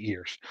every 8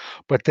 years,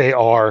 but they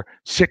are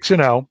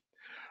 6-0.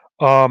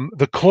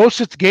 The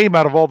closest game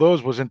out of all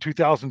those was in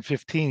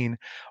 2015,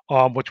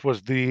 which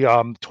was the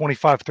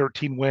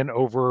 25-13 win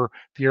over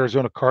the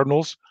Arizona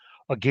Cardinals,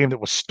 a game that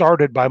was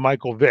started by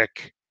Michael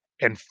Vick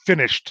and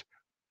finished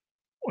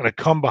and a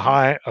come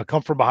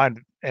from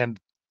behind and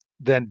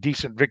then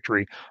decent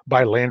victory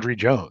by Landry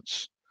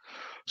Jones.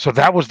 So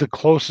that was the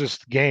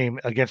closest game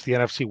against the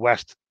NFC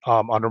West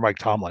under Mike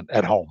Tomlin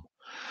at home.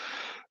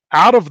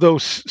 Out of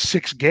those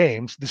 6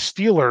 games, the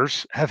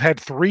Steelers have had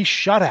 3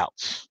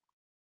 shutouts.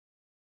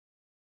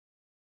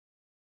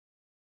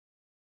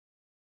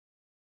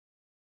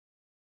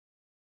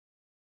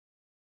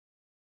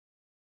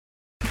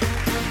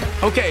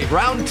 Okay,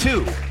 round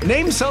 2.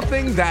 Name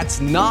something that's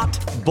not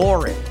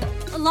boring.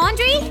 A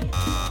laundry?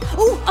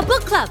 Ooh, a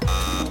book club.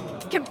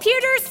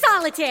 Computer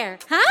solitaire,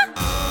 huh?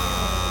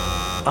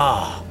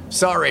 Ah, oh,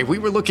 sorry, we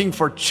were looking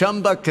for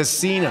Chumba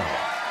Casino.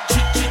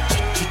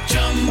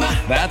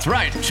 That's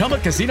right,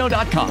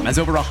 ChumbaCasino.com has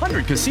over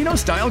 100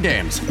 casino-style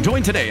games.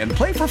 Join today and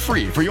play for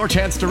free for your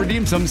chance to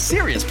redeem some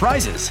serious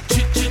prizes.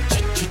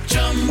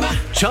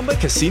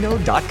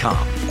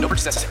 ChumbaCasino.com. No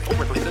purchase necessary. Void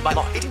where prohibited by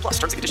law. 18+.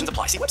 Terms and conditions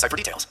apply. See website for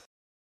details.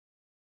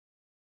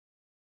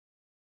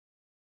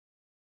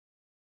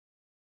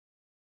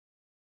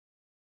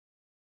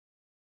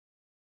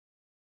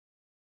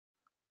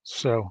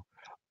 So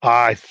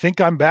I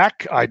think I'm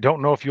back. I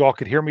don't know if you all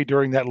could hear me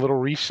during that little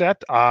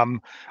reset. I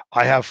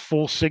have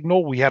full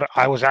signal.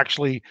 I was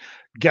actually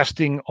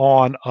guesting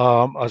on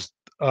a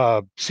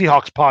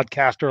Seahawks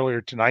podcast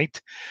earlier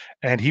tonight,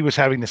 and he was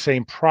having the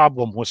same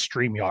problem with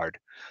StreamYard.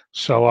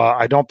 So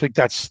I don't think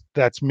that's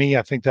me.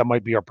 I think that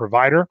might be our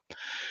provider.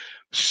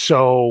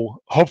 So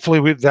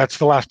hopefully that's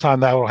the last time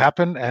that will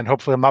happen, and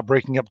hopefully I'm not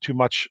breaking up too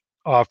much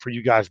for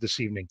you guys this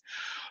evening.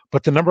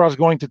 But the number I was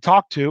going to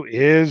talk to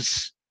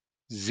is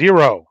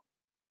 0.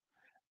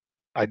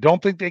 I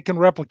don't think they can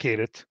replicate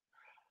it,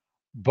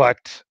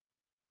 but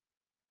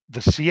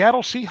the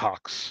Seattle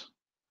Seahawks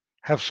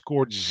have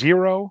scored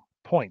 0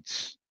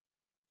 points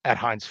at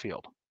Heinz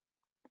Field.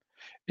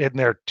 In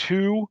their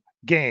 2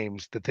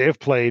 games that they have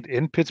played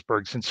in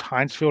Pittsburgh since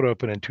Heinz Field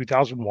opened in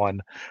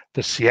 2001,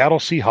 the Seattle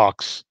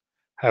Seahawks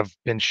have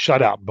been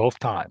shut out both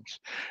times.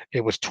 It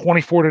was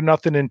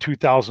 24-0 in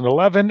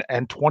 2011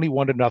 and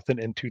 21-0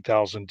 in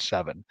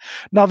 2007.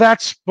 Now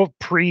that's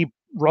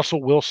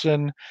pre-Russell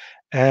Wilson,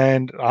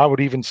 and I would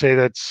even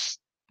say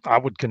I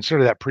would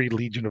consider that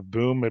pre-Legion of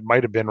Boom. It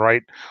might have been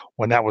right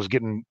when that was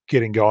getting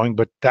going,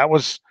 but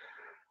that's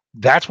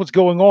what's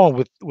going on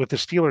with the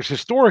Steelers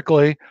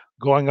historically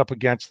going up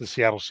against the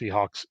Seattle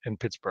Seahawks in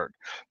Pittsburgh.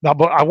 Now,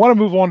 but I want to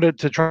move on to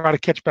try to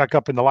catch back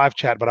up in the live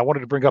chat, but I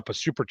wanted to bring up a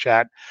super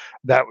chat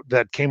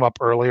that came up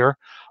earlier.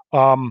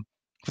 For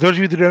those of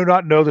you that do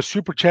not know, the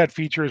super chat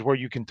feature is where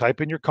you can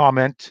type in your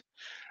comment,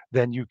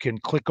 then you can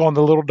click on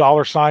the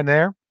little $sign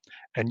there,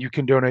 and you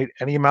can donate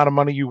any amount of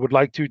money you would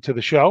like to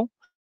the show.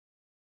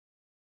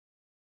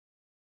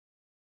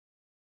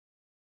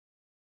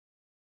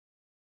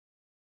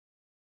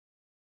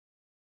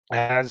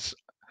 As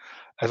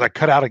I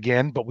cut out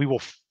again, but we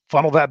will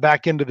funnel that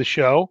back into the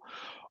show,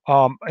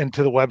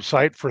 into the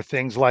website for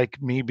things like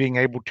me being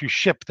able to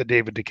ship the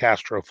David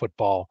DeCastro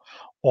football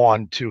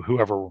on to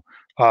whoever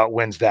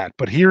wins that.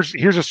 But here's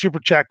a super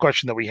chat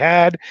question that we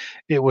had.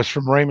 It was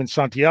from Raymond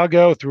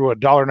Santiago, threw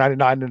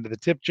 $1.99 into the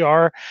tip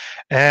jar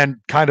and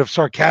kind of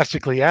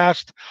sarcastically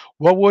asked,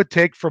 what would it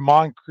take for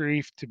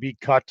Moncrief to be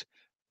cut,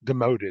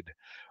 demoted?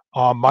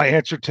 My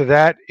answer to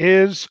that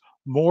is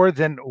more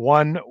than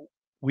 1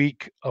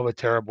 week of a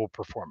terrible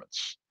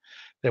performance.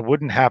 That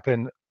wouldn't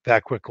happen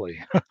that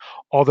quickly.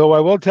 Although I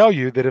will tell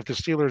you that if the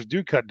Steelers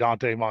do cut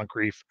Donte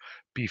Moncrief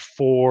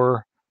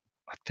before,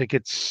 I think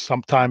it's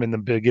sometime in the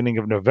beginning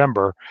of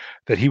November,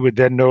 that he would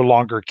then no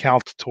longer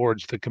count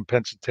towards the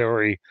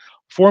compensatory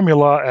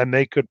formula, and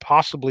they could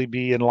possibly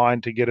be in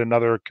line to get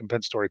another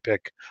compensatory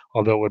pick,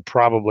 although it would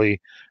probably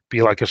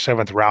be like a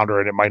 7th rounder,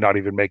 and it might not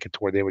even make it to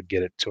where they would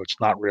get it. So it's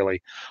not really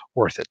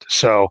worth it.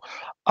 So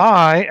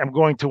I am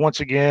going to once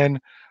again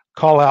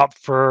call out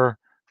for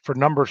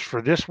numbers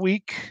for this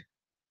week.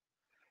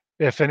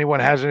 If anyone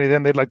has any of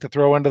them they'd like to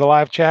throw into the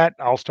live chat,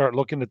 I'll start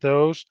looking at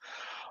those.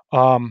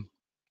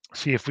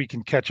 See if we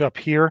can catch up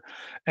here.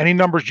 Any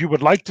numbers you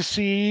would like to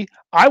see?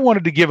 I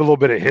wanted to give a little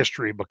bit of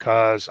history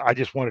because I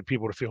just wanted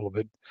people to feel a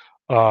bit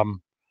of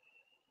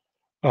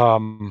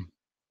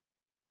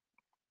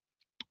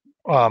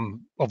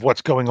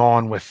what's going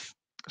on with.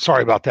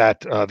 Sorry about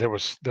that. There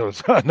was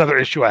another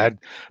issue I had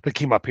that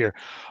came up here.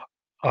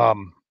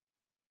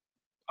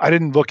 I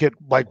didn't look at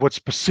like what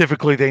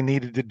specifically they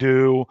needed to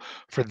do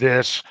for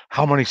this,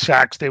 how many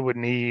sacks they would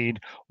need,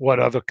 what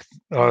other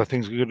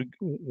things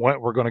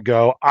were going to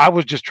go. I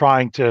was just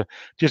trying to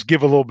just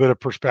give a little bit of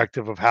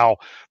perspective of how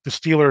the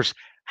Steelers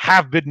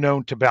have been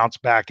known to bounce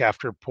back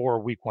after poor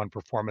week 1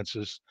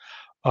 performances.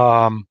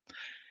 Darren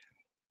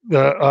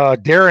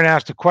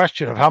asked a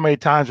question of how many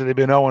times have they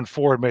been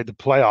 0-4 and made the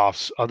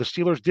playoffs. The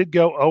Steelers did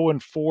go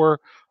 0-4.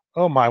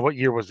 Oh my, what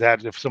year was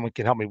that? If someone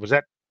can help me, was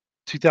that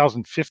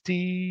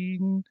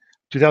 2015,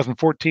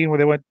 2014, where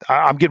they went,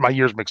 I'm getting my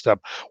years mixed up,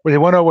 where they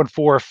went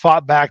 0-4,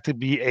 fought back to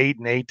be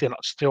 8-8, and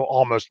still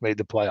almost made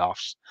the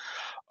playoffs.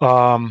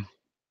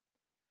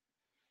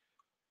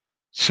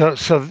 So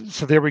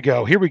there we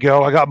go. Here we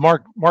go. I got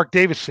Mark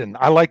Davison.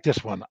 I like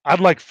this one. I'd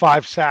like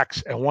 5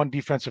 sacks and 1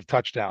 defensive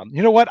touchdown.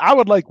 You know what? I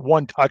would like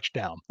 1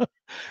 touchdown.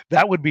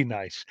 That would be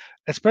nice,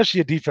 especially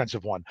a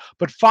defensive one.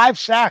 But 5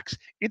 sacks,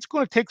 it's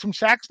going to take some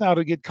sacks now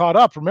to get caught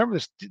up. Remember,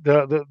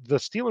 the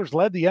Steelers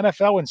led the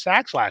NFL in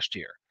sacks last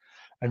year,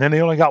 and then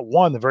they only got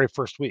 1 the very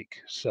first week.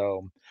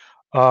 So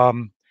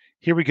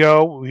here we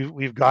go.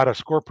 We've got a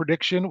score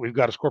prediction. We've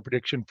got a score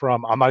prediction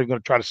from, I'm not even going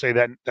to try to say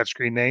that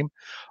screen name.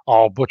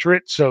 I'll butcher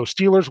it. So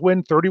Steelers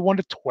win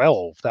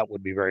 31-12. That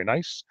would be very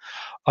nice.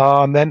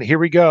 Then here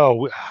we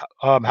go.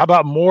 How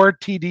about more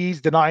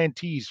TDs than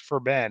INTs for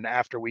Ben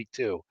after week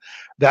 2?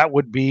 That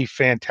would be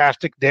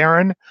fantastic,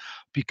 Darren,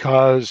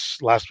 because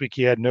last week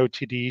he had no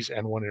TDs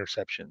and 1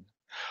 interception.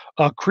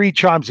 Creed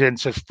chimes in,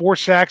 says 4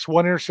 sacks,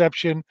 1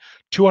 interception,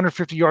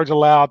 250 yards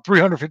allowed,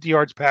 350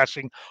 yards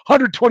passing,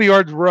 120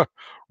 yards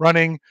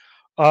running,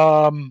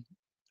 0-2,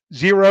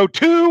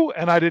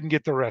 and I didn't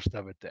get the rest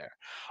of it there.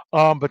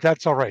 But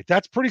that's all right.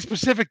 That's pretty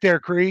specific there,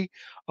 Cree.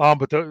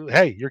 But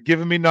hey, you're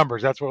giving me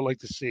numbers. That's what I like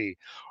to see.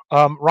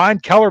 Ryan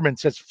Kellerman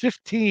says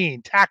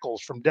 15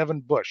 tackles from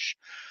Devin Bush.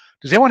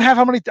 Does anyone have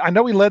how many? I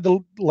know he led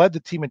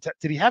the team.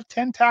 Did he have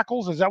 10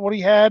 tackles? Is that what he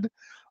had?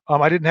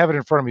 I didn't have it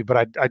in front of me,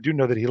 but I do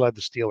know that he led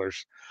the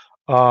Steelers.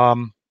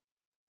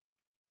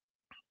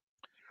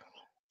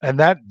 And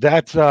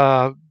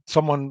that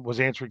someone was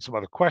answering some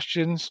other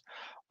questions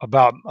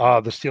about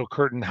the Steel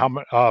Curtain,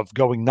 of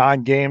going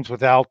 9 games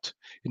without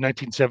in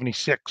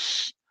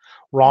 1976.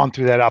 Ron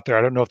threw that out there.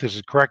 I don't know if this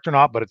is correct or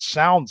not, but it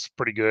sounds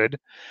pretty good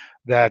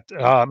that in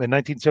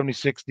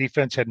 1976,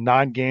 defense had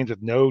 9 games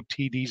with no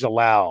TDs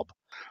allowed.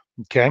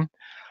 Okay.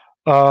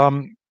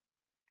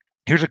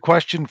 Here's a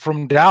question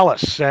from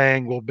Dallas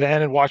saying, will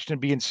Ben and Washington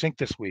be in sync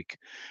this week?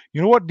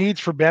 You know what needs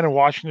for Ben and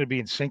Washington to be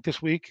in sync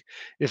this week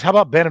is, how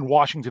about Ben and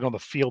Washington on the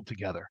field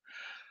together?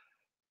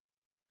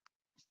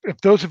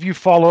 If those of you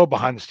follow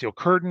Behind the Steel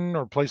Curtain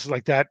or places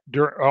like that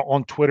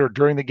on Twitter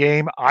during the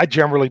game, I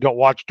generally don't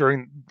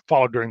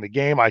follow during the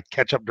game. I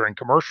catch up during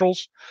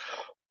commercials.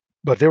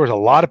 But there was a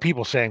lot of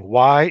people saying,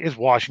 why is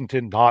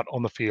Washington not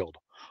on the field?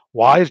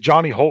 Why is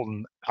Johnny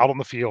Holton out on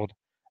the field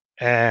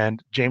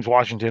and James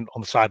Washington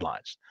on the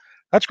sidelines?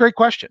 That's a great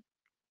question,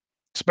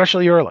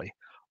 especially early.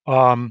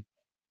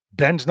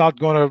 Ben's not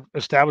going to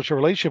establish a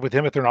relationship with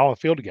him if they're not on the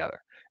field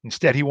together.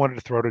 Instead, he wanted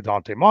to throw to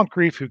Dante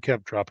Moncrief, who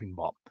kept dropping the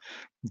ball.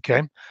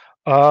 Okay.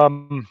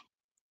 I'm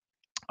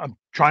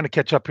trying to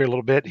catch up here a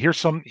little bit. Here's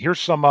some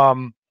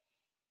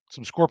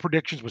score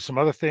predictions with some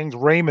other things.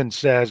 Raymond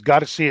says,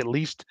 got to see at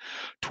least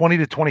 20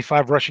 to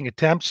 25 rushing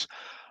attempts.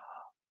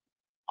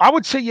 I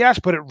would say yes,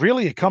 but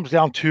it comes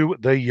down to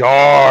the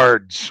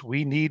yards.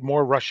 We need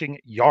more rushing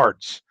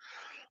yards.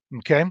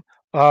 Okay.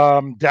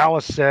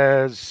 Dallas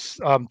says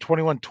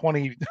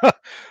 21-20 the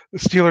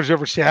Steelers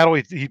over Seattle.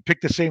 He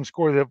picked the same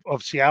score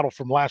of Seattle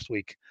from last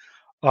week.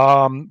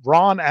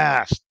 Ron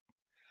asked,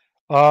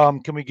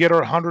 can we get our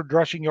 100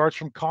 rushing yards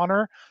from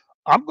Connor?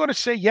 I'm going to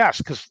say yes,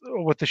 because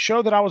with the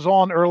show that I was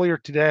on earlier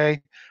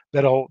today,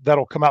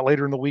 that'll come out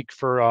later in the week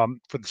for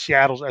the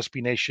Seattle's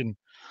SB Nation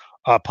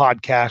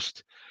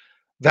podcast.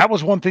 That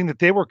was one thing that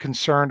they were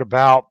concerned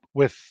about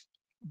with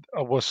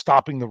was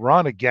stopping the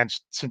run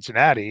against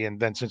Cincinnati, and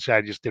then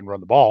Cincinnati just didn't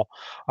run the ball.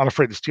 I'm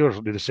afraid the Steelers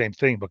will do the same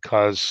thing,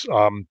 because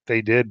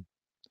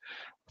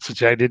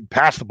Cincinnati did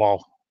pass the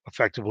ball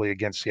effectively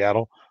against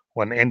Seattle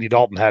when Andy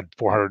Dalton had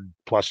 400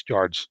 plus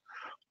yards.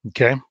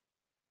 Okay.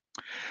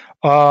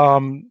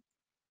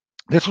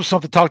 This was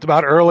something talked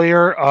about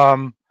earlier.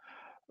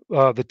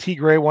 The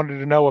Tigre wanted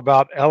to know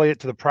about Elliott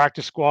to the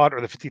practice squad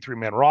or the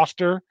 53-man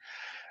roster.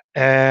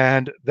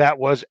 And that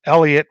was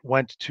Elliott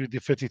went to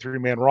the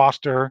 53-man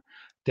roster.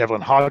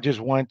 Devlin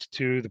Hodges went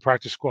to the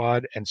practice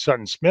squad, and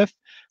Sutton Smith,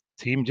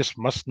 team just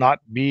must not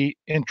be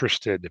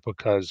interested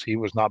because he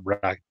was not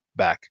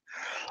back.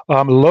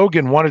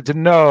 Logan wanted to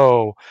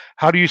know,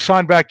 how do you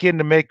sign back in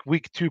to make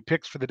week 2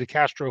 picks for the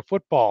DeCastro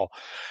football?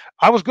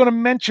 I was going to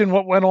mention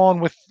what went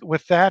on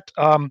with that.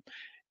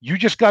 You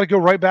just got to go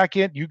right back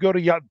in. You go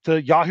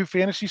to Yahoo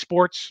Fantasy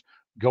Sports,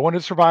 go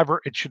into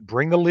Survivor. It should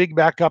bring the league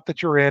back up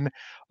that you're in,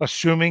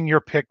 assuming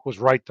your pick was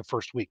right the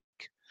first week.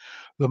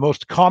 The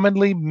most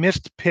commonly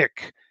missed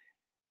pick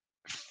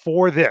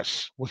for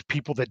this was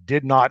people that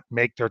did not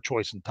make their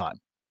choice in time.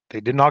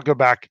 They did not go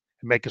back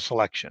and make a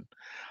selection.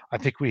 I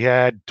think we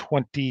had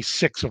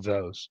 26 of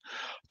those.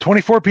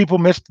 24 people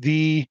missed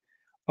the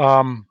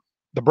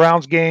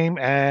Browns game,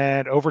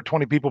 and over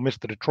 20 people missed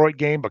the Detroit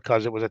game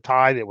because it was a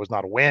tie. It was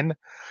not a win.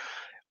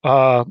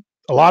 A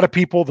lot of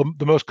people,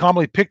 the most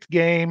commonly picked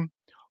game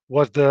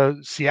was the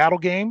Seattle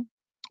game,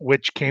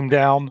 which came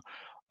down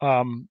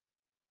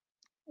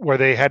where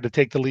they had to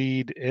take the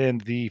lead in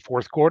the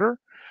fourth quarter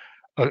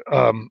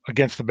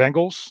against the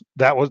Bengals.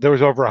 There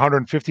was over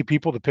 150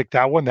 people that picked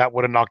that one. That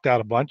would have knocked out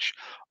a bunch.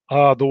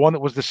 The one that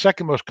was the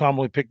second most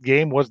commonly picked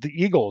game was the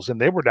Eagles, and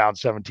they were down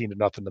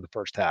 17-0 in the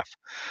first half.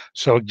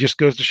 So it just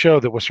goes to show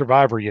that with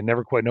Survivor, you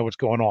never quite know what's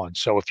going on.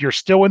 So if you're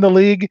still in the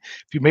league,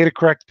 if you made a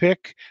correct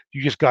pick,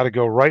 you just got to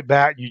go right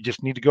back. You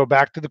just need to go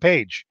back to the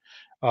page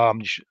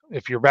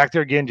If you're back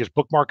there again, just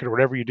bookmark it or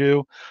whatever you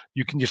do.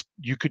 You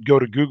could go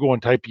to Google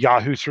and type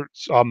Yahoo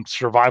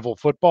survival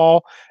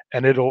football,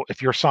 and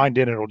if you're signed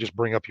in, it'll just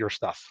bring up your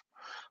stuff.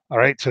 All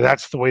right, so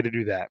that's the way to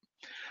do that.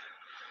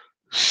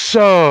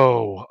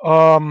 So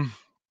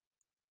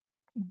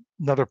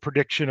another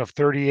prediction of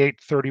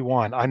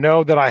 38-31. I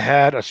know that I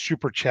had a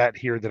super chat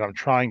here that I'm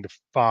trying to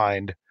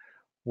find.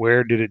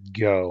 Where did it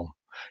go?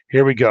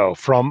 Here we go.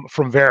 From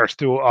Varus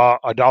through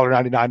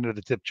 $1.99 into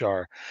the tip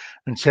jar,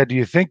 and said, "Do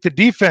you think the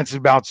defense has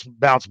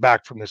bounce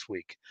back from this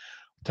week?"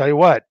 I'll tell you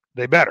what,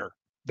 they better.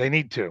 They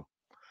need to.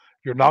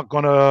 You're not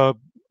going to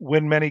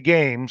win many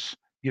games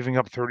giving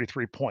up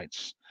 33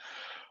 points.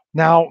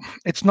 Now,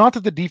 it's not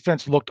that the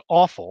defense looked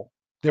awful.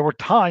 There were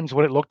times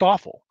when it looked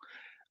awful.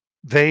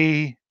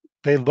 They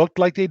looked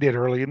like they did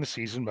early in the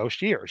season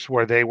most years,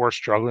 where they were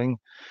struggling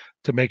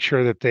to make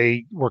sure that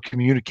they were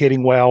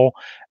communicating well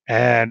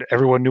and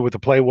everyone knew what the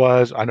play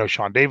was. I know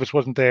Sean Davis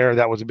wasn't there.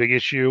 That was a big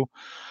issue.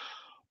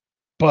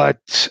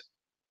 But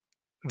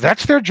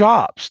that's their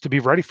jobs to be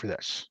ready for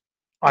this.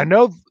 I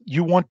know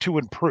you want to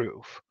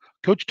improve.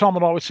 Coach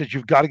Tomlin always says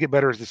you've got to get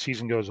better as the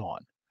season goes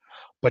on.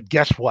 But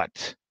guess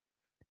what?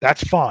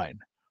 That's fine.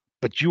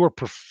 But you are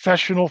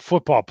professional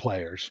football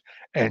players,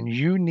 and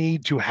you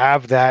need to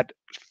have that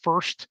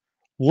first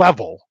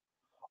level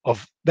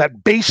of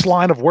that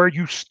baseline of where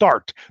you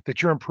start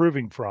that you're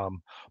improving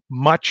from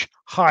much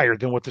higher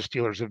than what the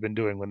Steelers have been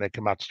doing when they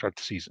come out to start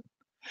the season.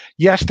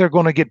 Yes, they're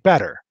going to get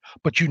better,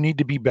 but you need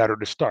to be better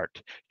to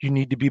start. You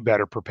need to be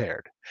better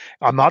prepared.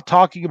 I'm not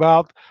talking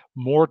about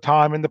more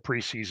time in the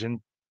preseason.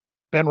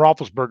 Ben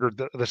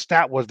Roethlisberger, the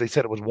stat was, they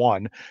said it was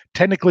 1.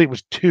 Technically, it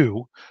was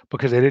 2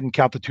 because they didn't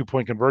count the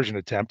 2-point conversion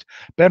attempt.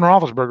 Ben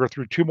Roethlisberger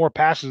threw 2 more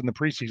passes in the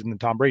preseason than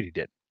Tom Brady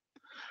did.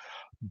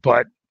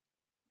 But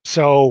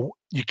so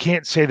you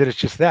can't say that it's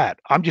just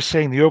that. I'm just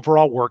saying the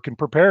overall work and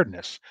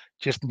preparedness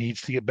just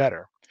needs to get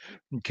better.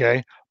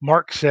 Okay.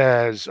 Mark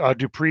says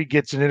Dupree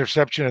gets an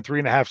interception and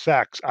 3.5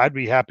 sacks. I'd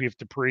be happy if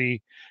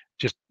Dupree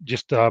just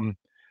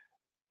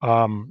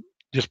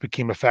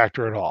became a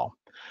factor at all.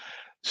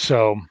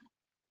 So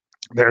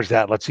there's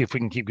that. Let's see if we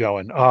can keep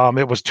going.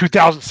 It was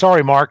 2000.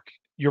 Sorry, Mark.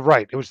 You're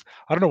right. It was,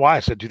 I don't know why I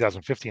said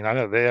 2015. I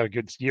know they had a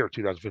good year,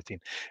 2015.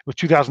 It was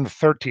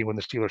 2013 when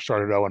the Steelers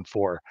started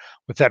 0-4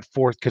 with that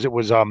fourth, because it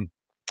was, I'll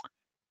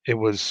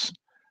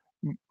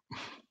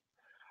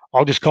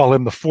just call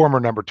him the former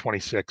number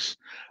 26.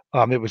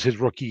 It was his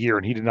rookie year,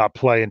 and he did not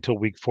play until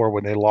week 4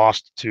 when they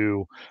lost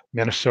to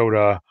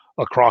Minnesota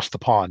across the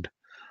pond.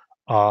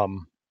 So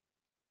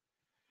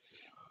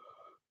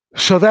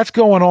that's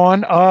going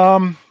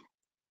on.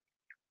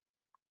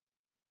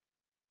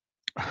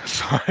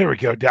 So here we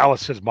go.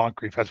 Dallas says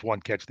Moncrief has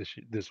 1 catch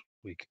this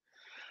week.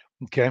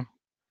 Okay.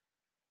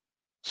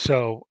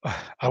 So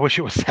I wish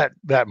it was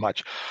that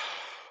much.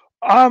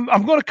 I'm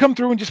going to come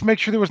through and just make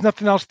sure there was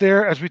nothing else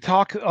there as we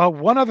talk.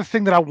 One other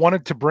thing that I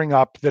wanted to bring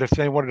up, that if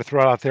they wanted to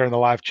throw out there in the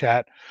live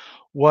chat,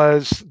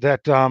 was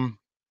that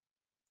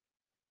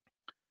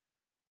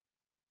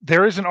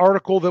there is an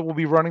article that will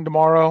be running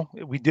tomorrow.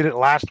 We did it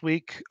last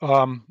week.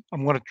 I'm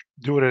going to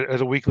do it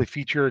as a weekly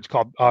feature. It's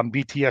called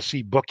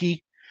BTSC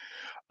Bookie.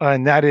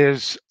 And that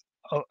is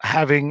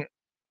having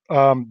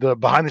the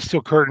behind the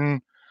steel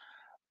curtain,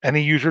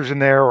 any users in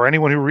there or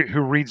anyone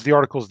who reads the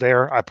articles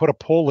there. I put a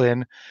poll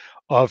in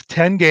of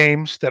 10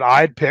 games that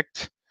I had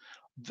picked,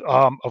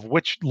 of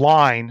which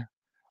line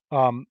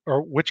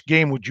or which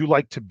game would you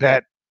like to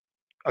bet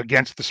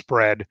against the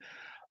spread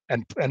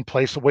and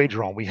place a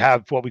wager on. We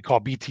have what we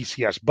call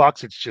BTCS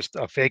Bucks. It's just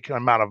a fake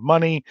amount of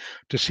money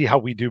to see how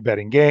we do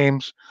betting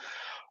games.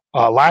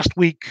 Last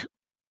week,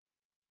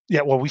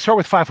 we start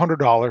with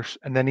 $500,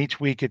 and then each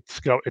week it's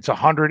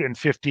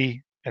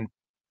 150 and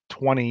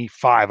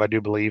 25, I do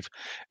believe,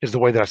 is the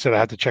way that I said. I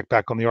had to check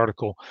back on the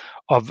article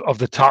of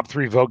the top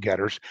 3 vote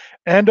getters.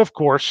 And of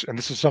course, and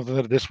this is something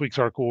that this week's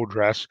article will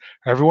address,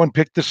 everyone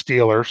picked the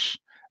Steelers.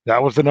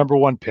 That was the number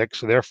 1 pick.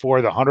 So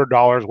therefore the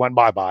 $100 went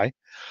bye-bye.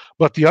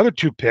 But the other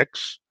 2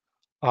 picks,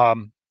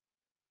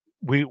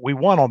 we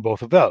won on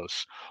both of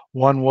those.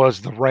 One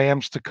was the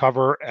Rams to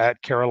cover at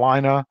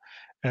Carolina,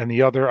 and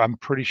the other, I'm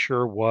pretty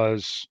sure,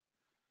 was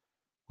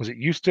it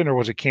Houston or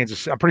was it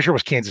Kansas? I'm pretty sure it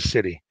was Kansas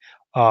City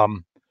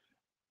in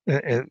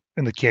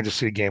the Kansas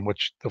City game,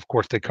 which of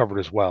course they covered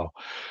as well.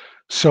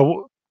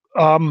 So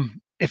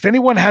if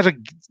anyone has a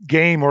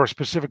game or a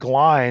specific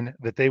line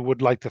that they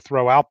would like to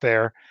throw out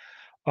there,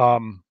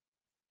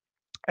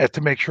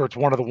 to make sure it's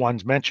one of the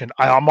ones mentioned,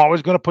 I'm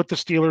always going to put the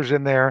Steelers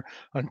in there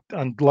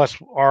unless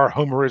our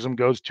homerism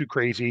goes too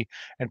crazy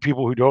and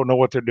people who don't know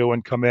what they're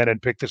doing come in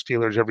and pick the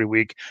Steelers every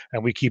week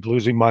and we keep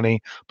losing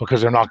money because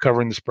they're not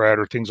covering the spread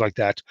or things like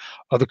that.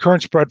 The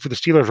current spread for the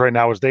Steelers right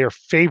now is they are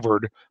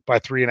favored by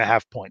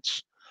 3.5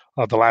 points.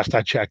 The last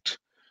I checked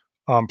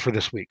for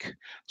this week.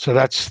 So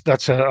that's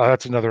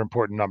another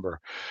important number.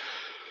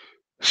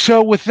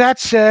 So with that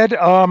said,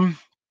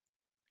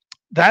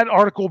 that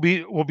article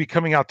will be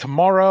coming out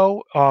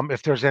tomorrow.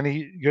 If there's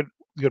any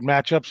good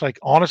matchups, like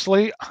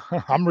honestly,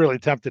 I'm really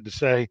tempted to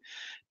say,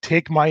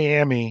 take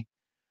Miami,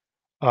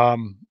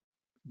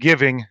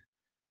 giving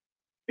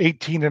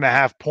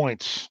 18.5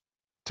 points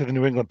to the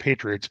New England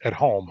Patriots at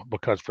home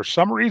because for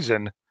some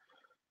reason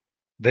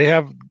they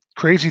have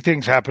crazy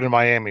things happen in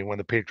Miami when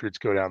the Patriots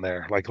go down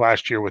there. Like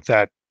last year with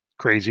that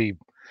crazy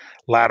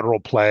lateral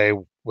play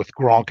with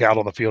Gronk out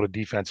on the field of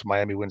defense,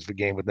 Miami wins the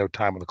game with no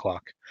time on the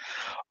clock.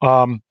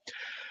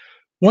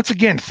 Once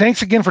again,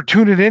 thanks again for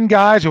tuning in,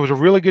 guys. It was a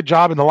really good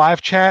job in the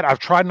live chat. I've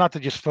tried not to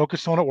just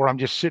focus on it where I'm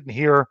just sitting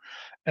here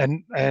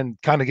and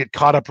kind of get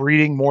caught up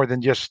reading more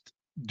than just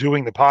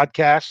doing the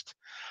podcast.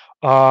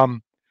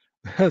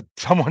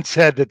 Someone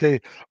said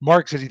that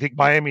Mark says he think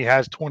Miami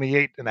has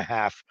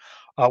 28.5.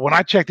 When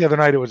I checked the other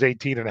night, it was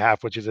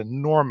 18.5, which is an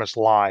enormous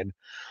line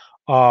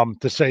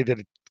to say that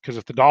because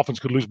if the Dolphins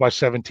could lose by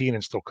 17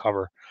 and still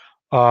cover.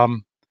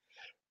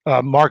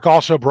 Mark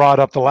also brought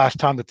up the last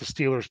time that the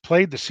Steelers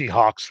played the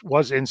Seahawks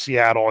was in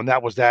Seattle, and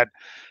that was that.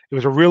 It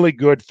was a really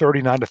good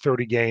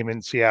 39-30 game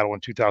in Seattle in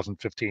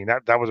 2015.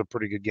 That was a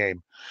pretty good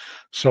game.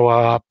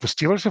 So the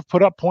Steelers have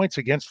put up points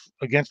against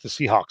the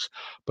Seahawks,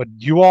 but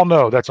you all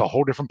know that's a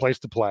whole different place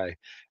to play,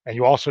 and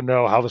you also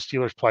know how the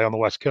Steelers play on the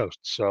West Coast.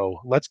 So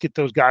let's get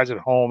those guys at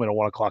home in a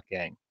 1:00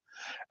 game.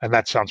 And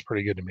that sounds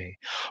pretty good to me.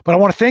 But I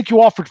want to thank you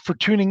all for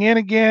tuning in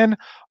again.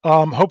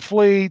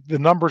 Hopefully the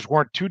numbers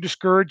weren't too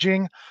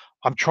discouraging.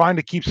 I'm trying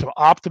to keep some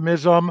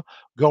optimism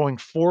going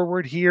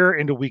forward here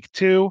into week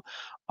 2.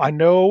 I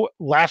know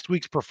last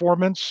week's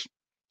performance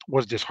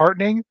was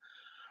disheartening,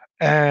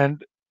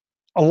 and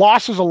a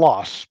loss is a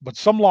loss, but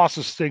some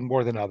losses sting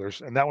more than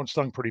others, and that one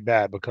stung pretty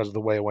bad because of the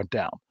way it went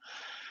down.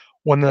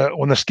 When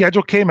the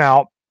schedule came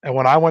out and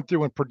when I went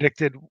through and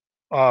predicted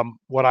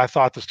what I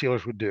thought the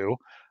Steelers would do,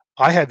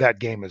 I had that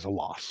game as a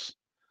loss.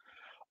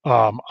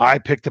 I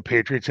picked the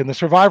Patriots in the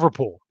survivor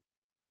pool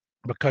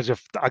because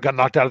if I got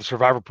knocked out of the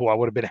survivor pool, I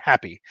would have been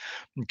happy.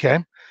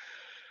 Okay.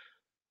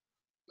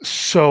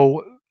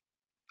 So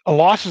a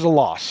loss is a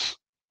loss.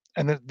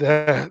 And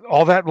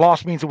all that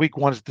loss means in week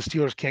 1 is the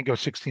Steelers can't go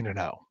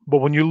 16-0. But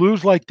when you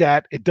lose like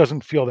that, it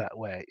doesn't feel that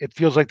way. It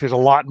feels like there's a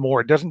lot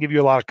more. It doesn't give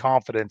you a lot of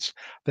confidence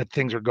that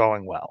things are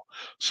going well.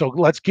 So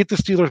let's get the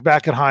Steelers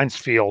back at Heinz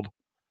Field,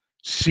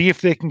 see if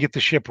they can get the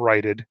ship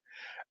righted.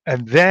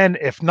 And then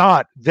if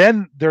not,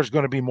 then there's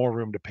going to be more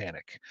room to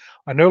panic.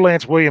 I know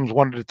Lance Williams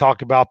wanted to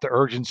talk about the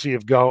urgency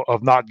of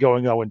not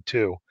going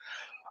 0-2.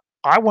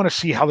 I want to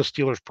see how the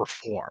Steelers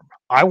perform.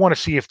 I want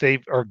to see if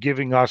they are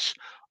giving us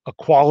a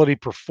quality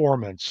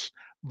performance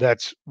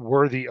that's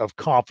worthy of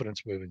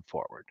confidence moving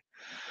forward.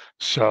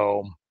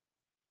 So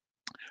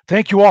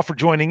thank you all for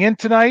joining in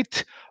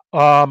tonight.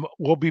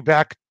 We'll be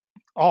back.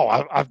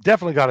 I've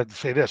definitely got to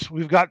say this.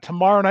 We've got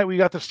tomorrow night, we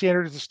got the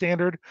Standard as the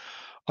Standard.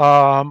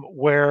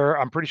 Where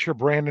I'm pretty sure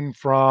Brandon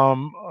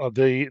from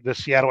the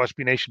Seattle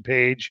SB Nation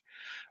page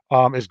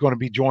is going to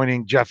be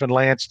joining Jeff and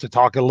Lance to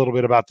talk a little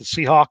bit about the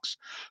Seahawks.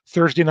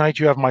 Thursday night,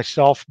 you have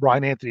myself,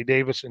 Brian Anthony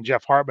Davis, and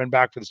Jeff Hartman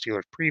back for the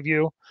Steelers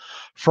preview.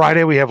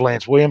 Friday, we have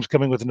Lance Williams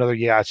coming with another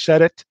Yeah, I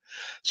Said It.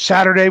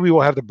 Saturday, we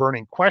will have the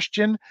Burning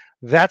Question.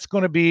 That's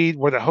going to be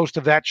where the host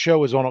of that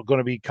show is going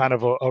to be kind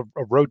of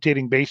a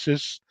rotating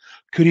basis.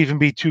 Could even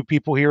be 2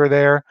 people here or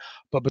there.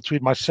 But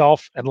between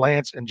myself and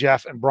Lance and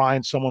Jeff and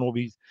Brian, someone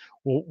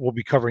will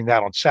be covering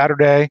that on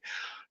Saturday.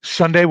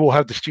 Sunday, we'll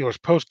have the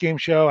Steelers post-game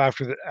show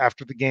after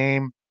the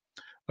game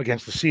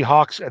against the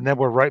Seahawks, and then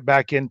we're right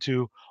back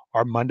into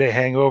our Monday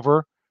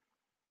hangover,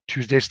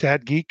 Tuesday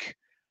Stat Geek.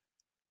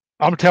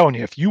 I'm telling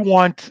you, if you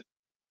want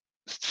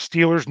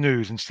Steelers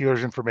news and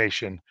Steelers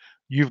information,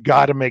 you've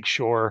got to make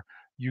sure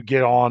you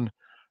get on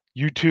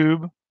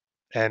YouTube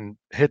and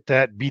hit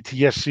that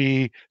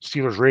BTSC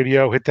Steelers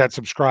Radio, hit that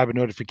subscribe and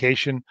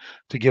notification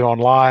to get on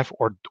live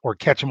or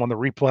catch them on the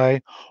replay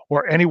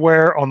or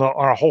anywhere on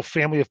our whole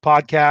family of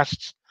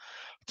podcasts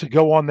to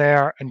go on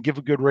there and give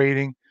a good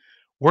rating.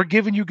 We're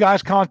giving you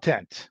guys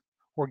content.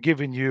 We're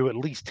giving you at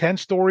least 10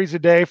 stories a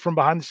day from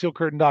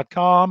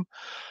BehindTheSteelCurtain.com,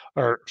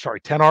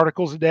 10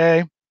 articles a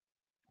day.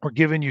 We're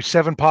giving you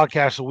 7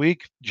 podcasts a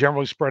week,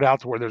 generally spread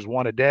out to where there's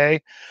 1 a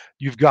day.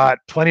 You've got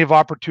plenty of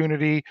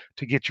opportunity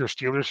to get your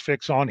Steelers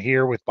fix on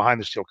here with Behind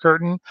the Steel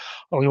Curtain.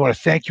 We want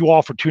to thank you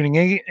all for tuning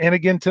in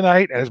again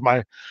tonight. As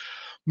my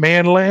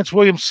man Lance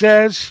Williams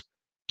says,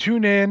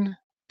 tune in,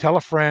 tell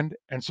a friend,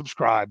 and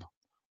subscribe.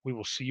 We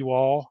will see you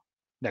all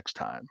next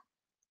time.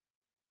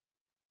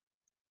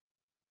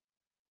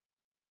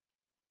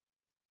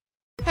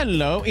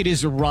 Hello, it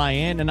is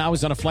Ryan, and I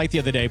was on a flight the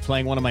other day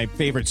playing one of my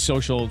favorite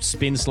social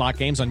spin slot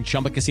games on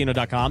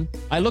ChumbaCasino.com.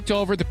 I looked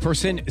over at the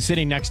person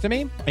sitting next to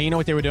me, and you know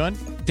what they were doing?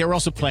 They were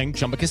also playing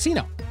Chumba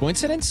Casino.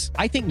 Coincidence?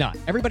 I think not.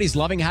 Everybody's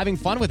loving having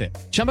fun with it.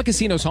 Chumba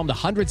Casino is home to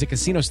hundreds of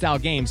casino-style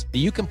games that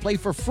you can play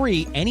for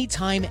free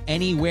anytime,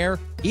 anywhere,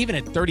 even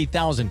at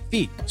 30,000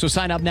 feet. So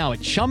sign up now at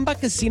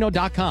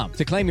ChumbaCasino.com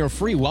to claim your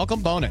free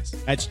welcome bonus.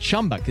 That's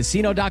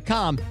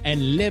ChumbaCasino.com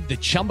and live the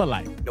Chumba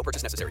life. No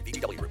purchase necessary.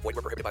 VGW. Void where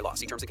prohibited by law.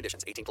 See terms and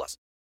conditions. 18+.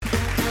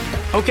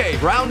 Okay,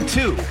 round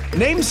 2.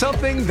 Name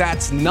something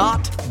that's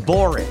not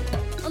boring.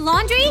 A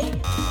laundry?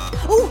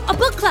 Ooh, a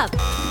book club.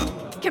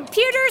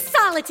 Computer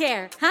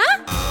solitaire,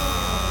 huh?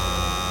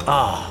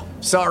 Ah,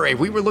 sorry.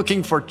 We were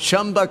looking for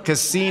Chumba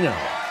Casino.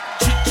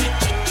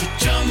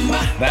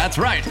 That's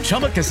right.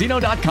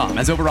 ChumbaCasino.com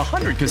has over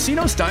 100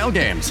 casino-style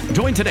games.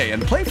 Join today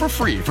and play for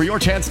free for your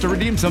chance to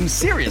redeem some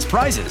serious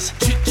prizes.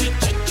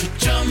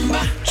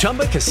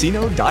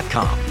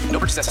 ChumbaCasino.com. No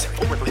purchase necessary.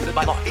 Void where prohibited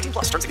by law. 18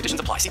 plus. Terms and conditions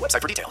apply. See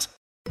website for details.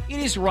 It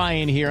is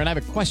Ryan here, and I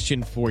have a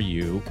question for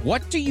you.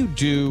 What do you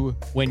do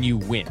when you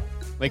win?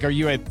 Like, are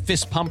you a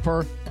fist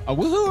pumper, a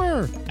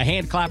woohooer, a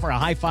hand clapper, a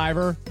high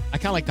fiver? I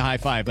kind of like the high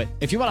five, but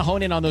if you want to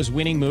hone in on those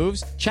winning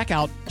moves, check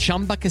out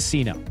Chumba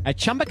Casino. At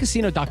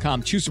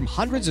ChumbaCasino.com, choose from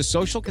hundreds of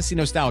social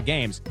casino-style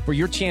games for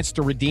your chance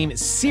to redeem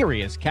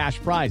serious cash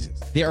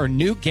prizes. There are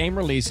new game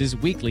releases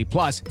weekly,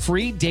 plus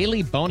free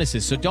daily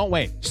bonuses. So don't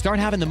wait. Start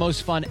having the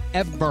most fun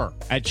ever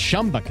at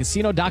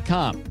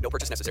ChumbaCasino.com. No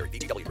purchase necessary.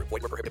 VGW. Void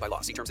where prohibited by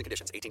law. See terms and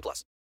conditions. 18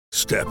 plus.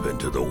 Step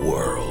into the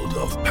world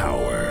of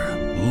power,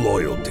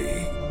 loyalty,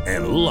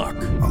 and luck.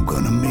 I'm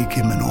gonna make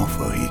him an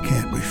offer he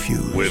can't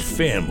refuse. With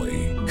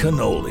family,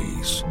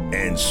 cannolis,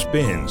 and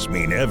spins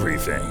mean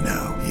everything.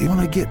 Now, you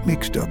wanna get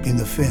mixed up in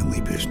the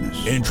family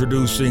business.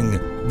 Introducing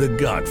The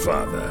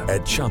Godfather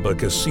at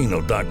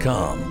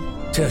ChumbaCasino.com.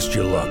 Test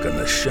your luck in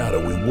the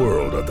shadowy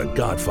world of The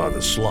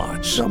Godfather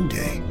slot.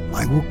 Someday,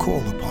 I will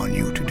call upon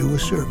you to do a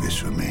service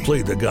for me.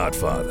 Play The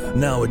Godfather,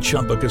 now at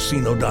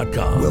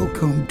ChumbaCasino.com.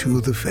 Welcome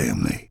to the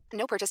family.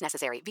 No purchase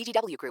necessary.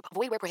 VGW Group.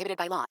 Void where prohibited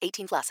by law.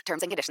 18 plus.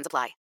 Terms and conditions apply.